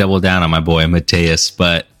probably would have doubled down on my boy Matheus.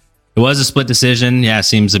 But it was a split decision. Yeah, it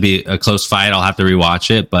seems to be a close fight. I'll have to rewatch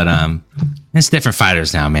it. But it's different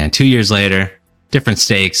fighters now, man. 2 years later, different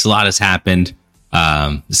stakes. A lot has happened. It's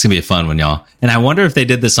going to be a fun one, y'all. And I wonder if they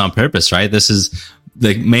did this on purpose, right? This is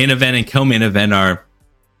the main event and co-main event are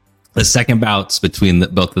the second bouts between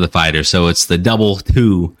both of the fighters. So it's the double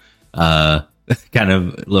 2 kind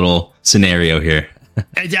of little scenario here.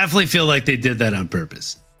 I definitely feel like they did that on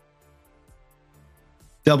purpose.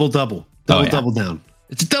 Double down.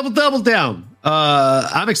 It's a double down.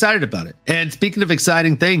 I'm excited about it. And speaking of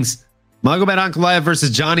exciting things, Magomed Ankalaev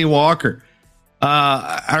versus Johnny Walker.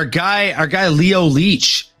 Our guy Leo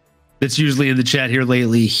Leach, that's usually in the chat here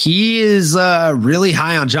lately, he is really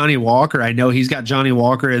high on Johnny Walker. I know he's got Johnny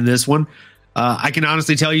Walker in this one. I can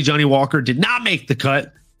honestly tell you Johnny Walker did not make the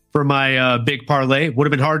cut for my big parlay. Would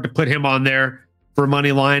have been hard to put him on there for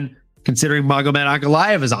money line, considering Magomed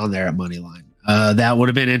Ankalaev is on there at money line. That would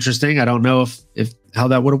have been interesting. I don't know if how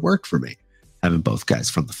that would have worked for me. having both guys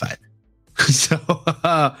from the fight. So,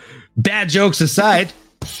 bad jokes aside,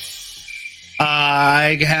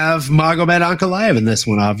 I have Magomed Ankalaev in this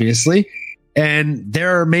one, obviously. And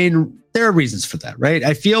there are reasons for that, right?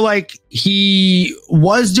 I feel like he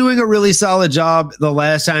was doing a really solid job the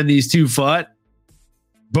last time these two fought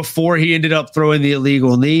before he ended up throwing the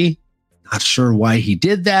illegal knee. Not sure why he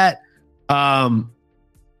did that. Johnny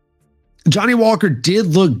Walker did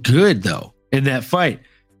look good, though, in that fight.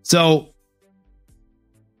 So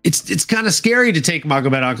it's kind of scary to take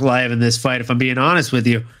Magomed Ankalaev in this fight, if I'm being honest with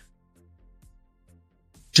you.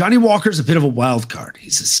 Johnny Walker's a bit of a wild card.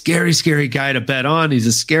 He's a scary, scary guy to bet on. He's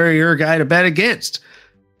a scarier guy to bet against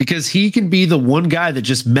because he can be the one guy that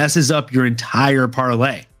just messes up your entire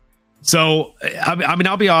parlay. So, I mean,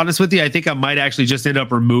 I'll be honest with you. I think I might actually just end up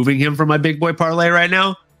removing him from my big boy parlay right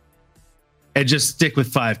now and just stick with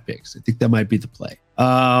 5 picks. I think that might be the play.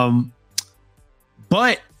 But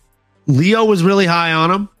Leo was really high on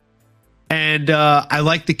him, and I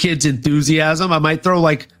like the kid's enthusiasm. I might throw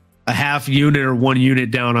like a half unit or 1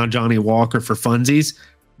 unit down on Johnny Walker for funsies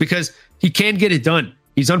because he can get it done.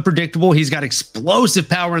 He's unpredictable. He's got explosive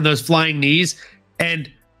power in those flying knees. And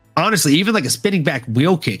honestly, even like a spinning back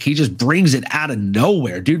wheel kick, he just brings it out of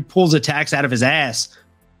nowhere. Dude pulls attacks out of his ass.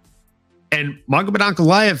 And Magomed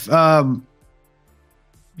Ankalaev,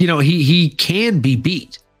 he can be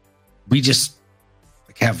beat. We just,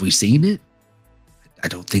 have we seen it? I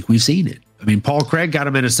don't think we've seen it. I mean, Paul Craig got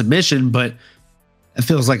him in a submission, but it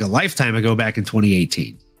feels like a lifetime ago back in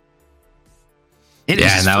 2018. It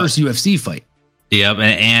is his first UFC fight. Yep.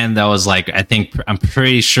 And that was like, I'm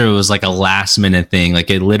pretty sure it was like a last minute thing. Like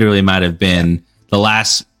it literally might have been the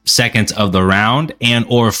last seconds of the round and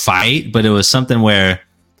or fight, but it was something where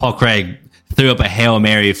Paul Craig threw up a Hail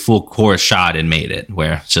Mary full course shot and made it,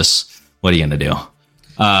 where it's just, what are you going to do?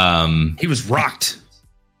 He was rocked.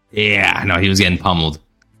 Yeah, no, he was getting pummeled.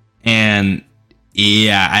 And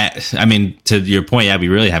yeah, I mean, to your point, we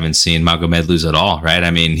really haven't seen Magomed lose at all, right?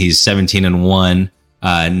 I mean, he's 17-1,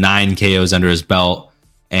 9 KOs under his belt,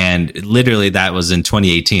 and literally that was in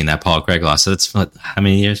 2018 that Paul Craig lost. So that's how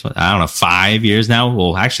many years? I don't know, 5 years now.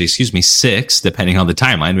 Well, actually, 6, depending on the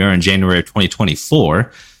timeline. We were in January of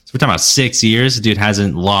 2024, so we're talking about 6 years. The dude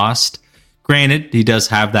hasn't lost. Granted, he does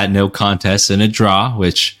have that no contest and a draw,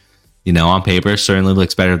 which on paper certainly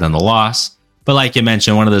looks better than the loss. But like you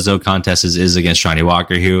mentioned, one of those no contests is against Johnny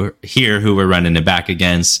Walker, who we're running it back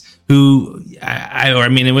against. Who, I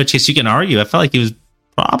mean, in which case you can argue, I felt like he was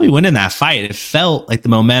probably winning that fight. It felt like the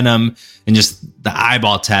momentum and just the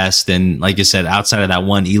eyeball test, and like you said, outside of that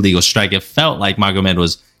one illegal strike, it felt like Magomed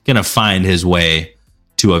was going to find his way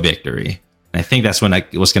to a victory. And I think that's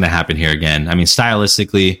what's going to happen here again. I mean,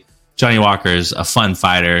 stylistically, Johnny Walker is a fun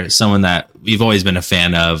fighter, someone that we've always been a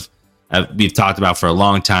fan of. We've talked about for a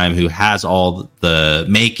long time, who has all the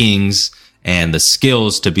makings and the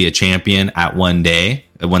skills to be a champion at one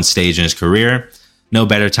stage in his career. No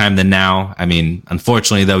better time than now. I mean,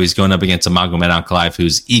 unfortunately, though, he's going up against a Magomed Ankalaev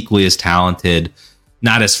who's equally as talented,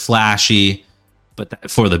 not as flashy,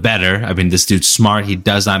 but for the better. I mean, this dude's smart. He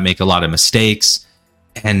does not make a lot of mistakes.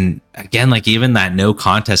 And again, like even that no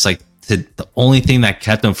contest, like the only thing that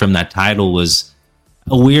kept him from that title was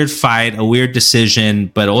a weird fight, a weird decision,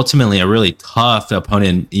 but ultimately a really tough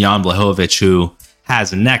opponent, Jan Blachowicz, who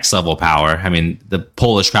has next level power. I mean, the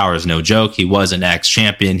Polish power is no joke. He was an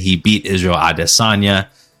ex-champion. He beat Israel Adesanya.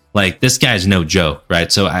 Like, this guy's no joke,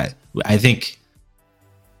 right? So I think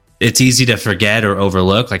it's easy to forget or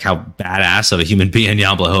overlook like how badass of a human being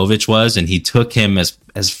Jan Blachowicz was, and he took him as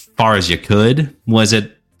far as you could. Was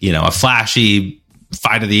it, a flashy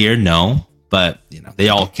fight of the year? No, but they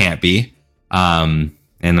all can't be.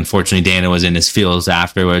 And unfortunately, Dana was in his feels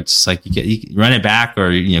afterwards. It's like you run it back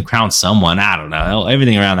or crown someone. I don't know.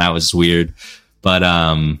 Everything around that was weird, but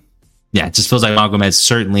it just feels like Magomed's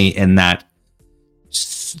certainly in that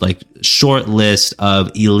like short list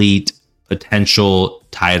of elite potential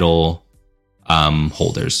title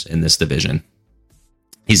holders in this division.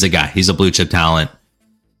 He's a guy. He's a blue chip talent.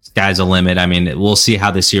 Sky's a limit. I mean, we'll see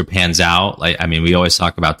how this year pans out. We always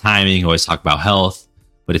talk about timing. Always talk about health.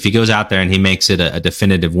 But if he goes out there and he makes it a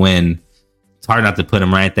definitive win, it's hard not to put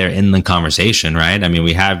him right there in the conversation, right? I mean,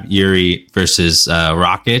 we have Yuri versus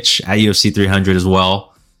Rakic at UFC 300 as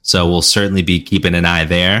well. So we'll certainly be keeping an eye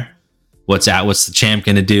there. What's the champ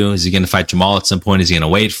going to do? Is he going to fight Jamal at some point? Is he going to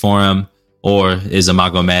wait for him? Or is a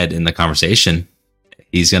Magomed in the conversation?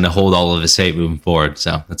 He's going to hold all of his tape moving forward.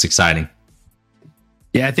 So that's exciting.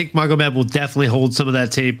 Yeah, I think Magomed will definitely hold some of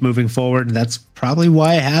that tape moving forward. And that's probably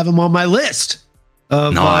why I have him on my list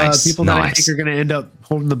of people that I think are going to end up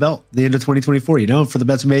holding the belt at the end of 2024, for the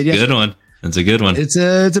bets made yesterday. Good one. That's a good one. It's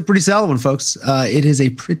a pretty solid one, folks. It is a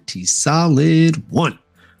pretty solid one.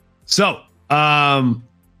 So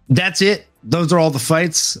that's it. Those are all the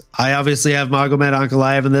fights. I obviously have Magomed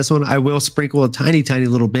Ankalaev in this one. I will sprinkle a tiny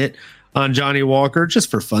little bit on Johnny Walker just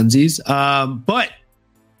for funsies. But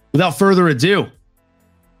without further ado,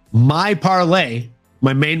 my parlay,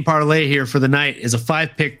 my main parlay here for the night is a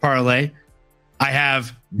 5-pick parlay. I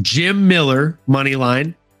have Jim Miller money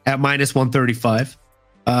line at -135.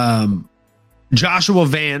 Joshua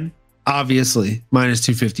Van, obviously,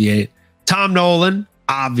 -258. Tom Nolan,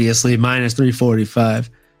 obviously, -345.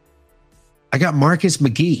 I got Marcus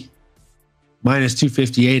McGee,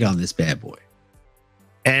 -258 on this bad boy.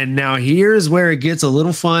 And now here's where it gets a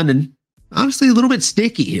little fun and honestly a little bit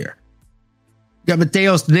sticky here. You got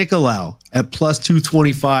Mateos Nicolau at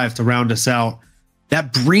 +225 to round us out.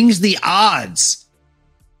 That brings the odds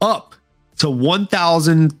up to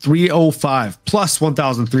 1,305, plus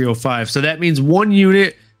 1,305. So that means 1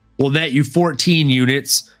 unit will net you 14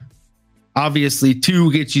 units. Obviously,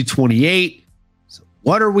 2 gets you 28. So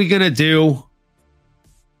what are we going to do?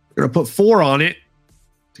 We're going to put 4 on it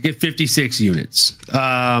to get 56 units.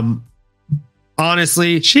 Honestly,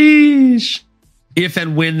 sheesh. If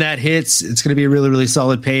and when that hits, it's going to be a really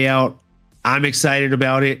solid payout. I'm excited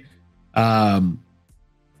about it. We're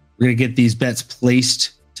going to get these bets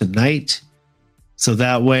placed tonight, so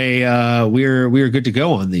that way we're good to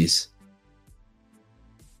go on these.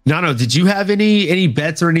 Nano, did you have any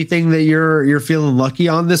bets or anything that you're feeling lucky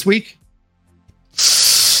on this week?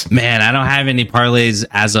 Man, I don't have any parlays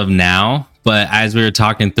as of now, but as we were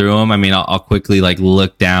talking through them, I mean, I'll quickly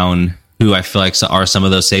look down who I feel like are some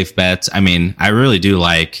of those safe bets. I mean, I really do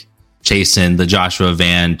like chasing the Joshua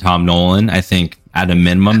Van, Tom Nolan. I think at a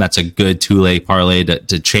minimum, that's a good 2-leg parlay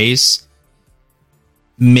to chase.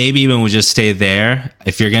 Maybe even we'll just stay there.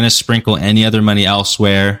 If you're going to sprinkle any other money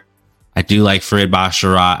elsewhere, I do like Farid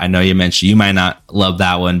Basharat. I know you mentioned you might not love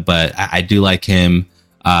that one, but I do like him.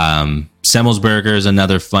 Semmelsberger is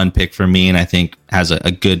another fun pick for me, and I think has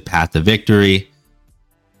a good path to victory.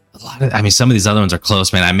 Some of these other ones are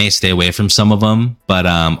close, man. I may stay away from some of them, but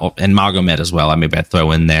and Magomed as well. Maybe I'd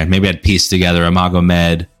throw in there. Maybe I'd piece together a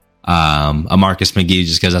Magomed, a Marcus McGee,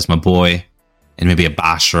 just because that's my boy, and maybe a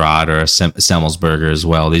Basharat or a Semmelsberger as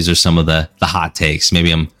well. These are some of the hot takes.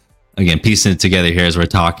 Maybe I'm again piecing it together here as we're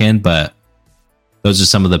talking, but those are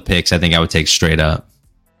some of the picks I think I would take straight up.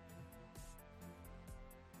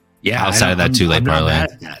 Yeah, outside of that 2-leg parlay.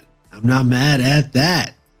 I'm not mad at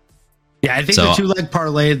that. Yeah, I think the 2-leg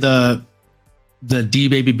parlay, the D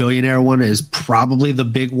Baby Billionaire one is probably the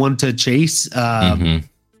big one to chase.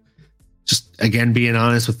 Just again, being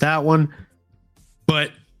honest with that one.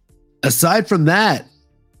 But aside from that,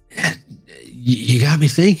 you got me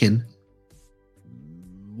thinking,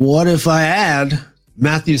 what if I add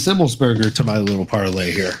Matthew Semmelsberger to my little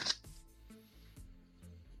parlay here?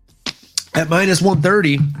 At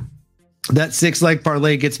 -130, that 6-leg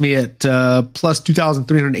parlay gets me at plus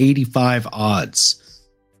 2,385 odds.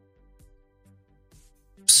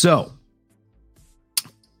 So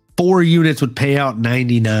 4 units would pay out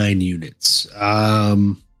 99 units. It's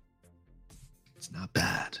not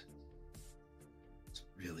bad. It's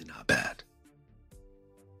really not bad.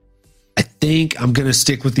 I think I'm going to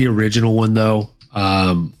stick with the original one, though.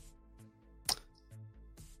 And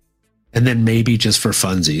then maybe just for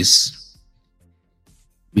funsies,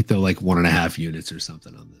 we throw 1.5 units or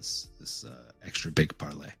something on this extra big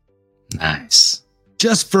parlay. Nice.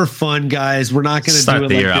 Just for fun, guys. We're not going to do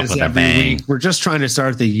it like this every week. We're just trying to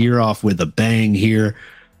start the year off with a bang here.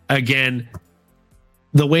 Again,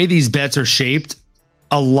 the way these bets are shaped,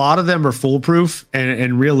 a lot of them are foolproof,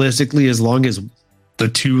 and realistically, as long as the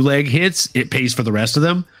 2-leg hits, it pays for the rest of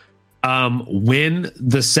them. When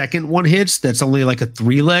the second one hits, that's only a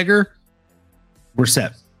 3-legger, we're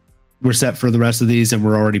set. We're set for the rest of these, and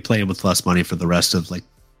we're already playing with less money for the rest of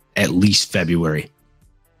at least February.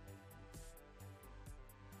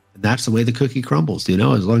 And that's the way the cookie crumbles,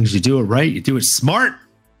 as long as you do it right, you do it smart.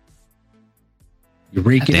 You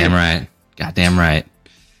rake it in. Goddamn right.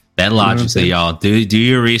 Bet logically, y'all. Do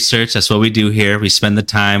your research. That's what we do here. We spend the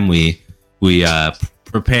time. We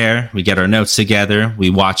prepare. We get our notes together. We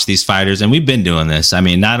watch these fighters, and we've been doing this. I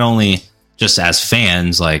mean, not only just as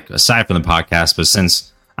fans, aside from the podcast, but since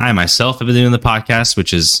I myself have been doing the podcast,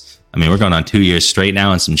 which is, we're going on 2 years straight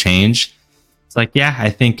now and some change. It's I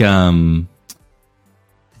think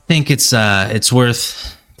it's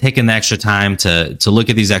worth taking the extra time to look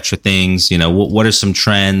at these extra things. What are some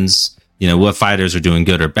trends? What fighters are doing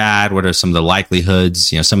good or bad? What are some of the likelihoods?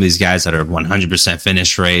 Some of these guys that are 100%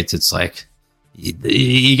 finish rates. It's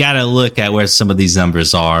you got to look at where some of these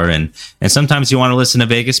numbers are. And sometimes you want to listen to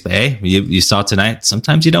Vegas, but hey, you saw tonight.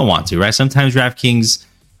 Sometimes you don't want to, right? Sometimes DraftKings,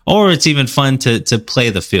 or it's even fun to play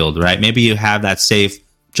the field, right? Maybe you have that safe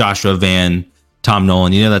Joshua Van, Tom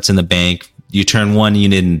Nolan, that's in the bank. You turn one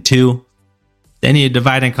unit into two. Then you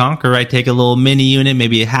divide and conquer, right? Take a little mini unit,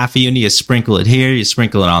 maybe a half a unit. You sprinkle it here. You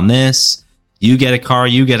sprinkle it on this. You get a car.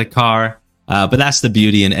 You get a car. But that's the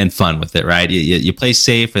beauty and fun with it, right? You play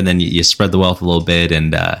safe, and then you spread the wealth a little bit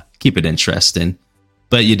and keep it interesting.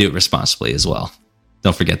 But you do it responsibly as well.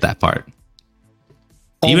 Don't forget that part.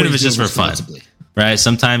 Always even if it's just for fun, right?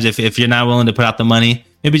 Sometimes if you're not willing to put out the money,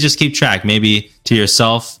 maybe just keep track. Maybe to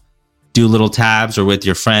yourself, do little tabs, or with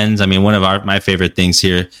your friends. I mean, one of my favorite things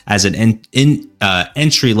here as an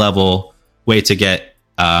entry level way to get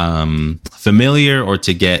familiar or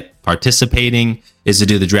to get participating is to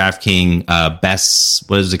do the DraftKings best.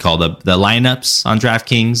 What is it called? The lineups on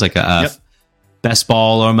DraftKings, like a best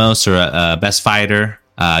ball almost, or a best fighter.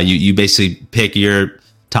 You basically pick your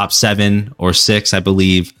top 7 or 6, I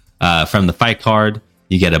believe, from the fight card.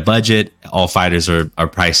 You get a budget. All fighters are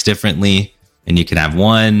priced differently. And you can have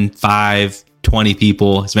 1, 5, 20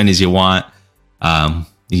 people, as many as you want.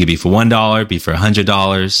 You could be for $1, be for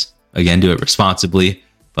 $100. Again, do it responsibly.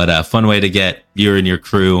 But a fun way to get you and your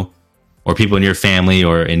crew, or people in your family,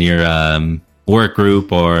 or in your work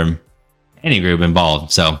group, or any group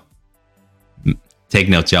involved. So take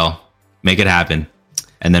notes, y'all. Make it happen.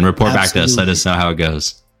 And then report back to us. Let us know how it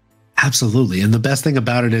goes. Absolutely. And the best thing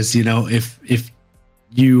about it is, if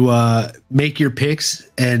you make your picks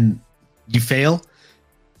and you fail,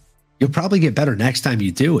 you'll probably get better next time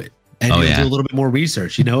you do it. And you'll do a little bit more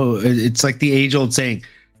research. It's like the age old saying,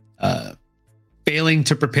 failing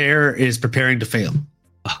to prepare is preparing to fail.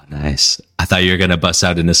 Oh, nice. I thought you were going to bust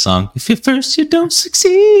out in this song. If at first you don't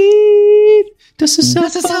succeed, dust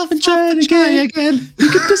yourself off and try it again. You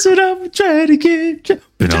can dust it off and try it again.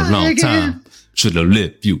 Been a long time. Should have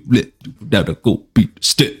left you. Now to go beat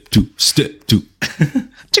step 2, step 2.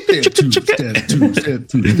 Step 2, step 2, step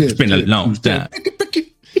 2. It's been a long time.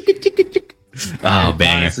 Oh,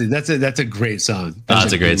 banger. Honestly, that's a great song.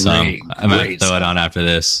 That's a great song. I'm going to throw it on after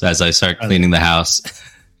this as I start cleaning the house.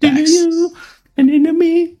 You and into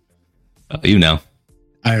me. Oh,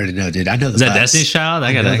 I already know, dude. I know the vibes. Is that Destiny's Child?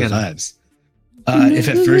 I got the vibes. If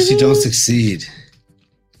at first you don't succeed.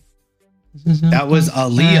 That was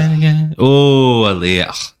Aaliyah. Oh,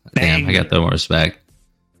 Aaliyah. Oh, damn, I got the more respect.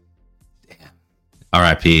 Damn.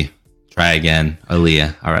 R.I.P. Try again.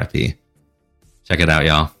 Aaliyah. R.I.P. Check it out,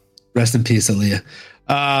 y'all. Rest in peace,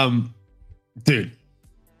 Aaliyah. Dude.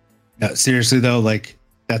 No, seriously though, like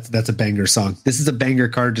that's a banger song. This is a banger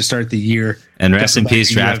card to start the year. And rest in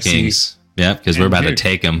peace, DraftKings. Yep, because we're about to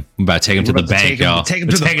take them. We're about to take them to the bank, y'all. Take them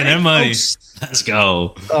to their money. Let's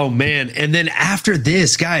go. Oh man! And then after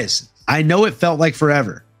this, guys, I know it felt like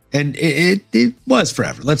forever, and it was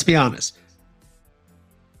forever. Let's be honest.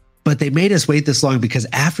 But they made us wait this long because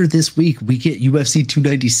after this week, we get UFC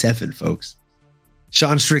 297, folks.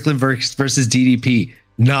 Sean Strickland versus DDP,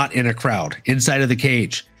 not in a crowd, inside of the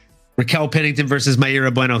cage. Raquel Pennington versus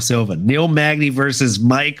Mayra Bueno Silva. Neil Magny versus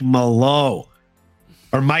Mike Malott.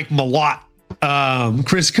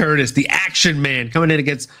 Chris Curtis, the action man, coming in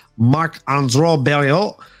against Marc-Andre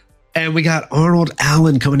Barriault. And we got Arnold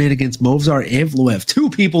Allen coming in against Movsar Evloev. 2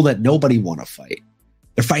 people that nobody want to fight.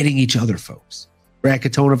 They're fighting each other, folks. Brad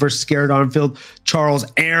Katona versus Garrett Armfield. Charles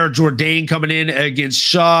Air Jourdain coming in against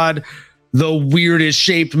Shad, the weirdest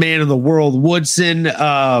shaped man in the world, Woodson.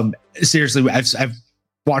 Seriously, I've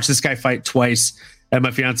watched this guy fight twice at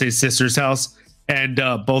my fiance's sister's house. And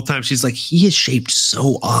both times she's like, he is shaped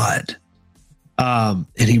so odd. And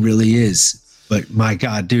he really is. But my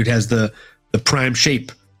God, dude has the prime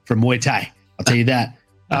shape for Muay Thai. I'll tell you that.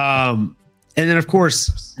 And then, of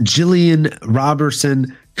course, Jillian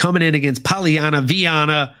Robertson coming in against Polyana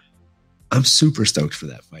Viana. I'm super stoked for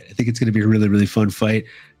that fight. I think it's going to be a really, really fun fight.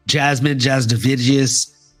 Jasmine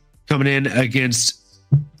Jasdovičius coming in against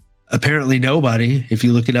apparently nobody. If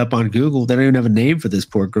you look it up on Google, they don't even have a name for this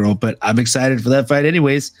poor girl, but I'm excited for that fight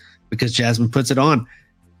anyways, because Jasmine puts it on.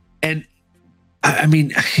 And I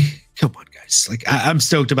mean, come on, guys. Like, I'm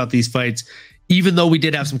stoked about these fights, even though we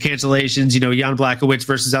did have some cancellations. Jan Blachowicz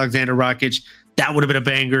versus Alexander Rakic. That would have been a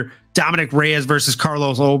banger. Dominic Reyes versus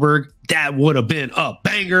Carlos Ulberg. That would have been a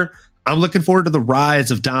banger. I'm looking forward to the rise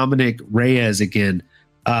of Dominic Reyes again.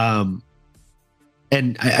 And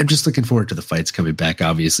I'm just looking forward to the fights coming back.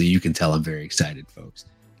 Obviously, you can tell I'm very excited, folks.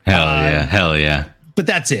 Hell yeah. But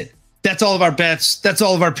that's it. That's all of our bets. That's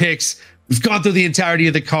all of our picks. We've gone through the entirety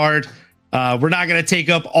of the card. We're not going to take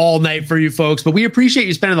up all night for you folks, but we appreciate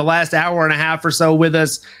you spending the last hour and a half or so with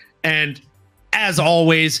us. And as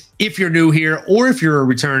always, if you're new here or if you're a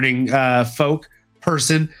returning fight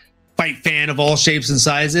fan of all shapes and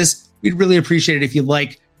sizes, we'd really appreciate it if you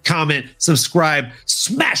like, comment, subscribe,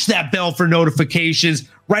 smash that bell for notifications.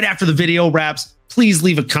 Right after the video wraps, please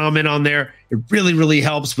leave a comment on there. It really, really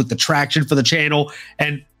helps with the traction for the channel.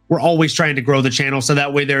 And we're always trying to grow the channel so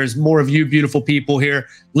that way there's more of you beautiful people here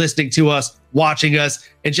listening to us, watching us,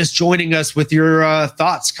 and just joining us with your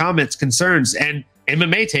thoughts, comments, concerns, and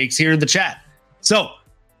MMA takes here in the chat. So,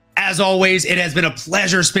 as always, it has been a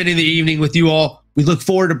pleasure spending the evening with you all. We look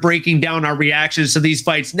forward to breaking down our reactions to these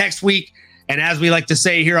fights next week. And as we like to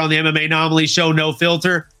say here on the MMAnomaly show, no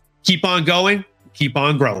filter, keep on going, keep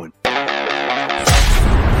on growing.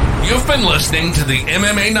 You've been listening to the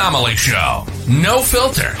MMAnomaly show, no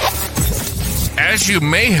filter. As you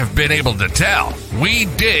may have been able to tell, we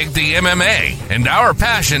dig the MMA, and our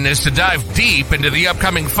passion is to dive deep into the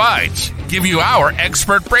upcoming fights, give you our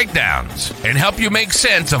expert breakdowns, and help you make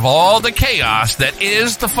sense of all the chaos that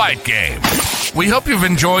is the fight game. We hope you've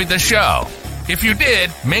enjoyed the show. If you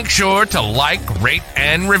did, make sure to like, rate,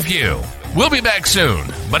 and review. We'll be back soon,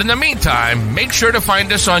 but in the meantime, make sure to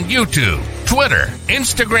find us on YouTube, Twitter,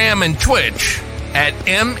 Instagram, and Twitch at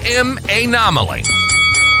MMAnomaly.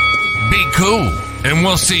 Be cool, and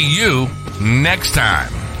we'll see you next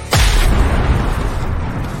time.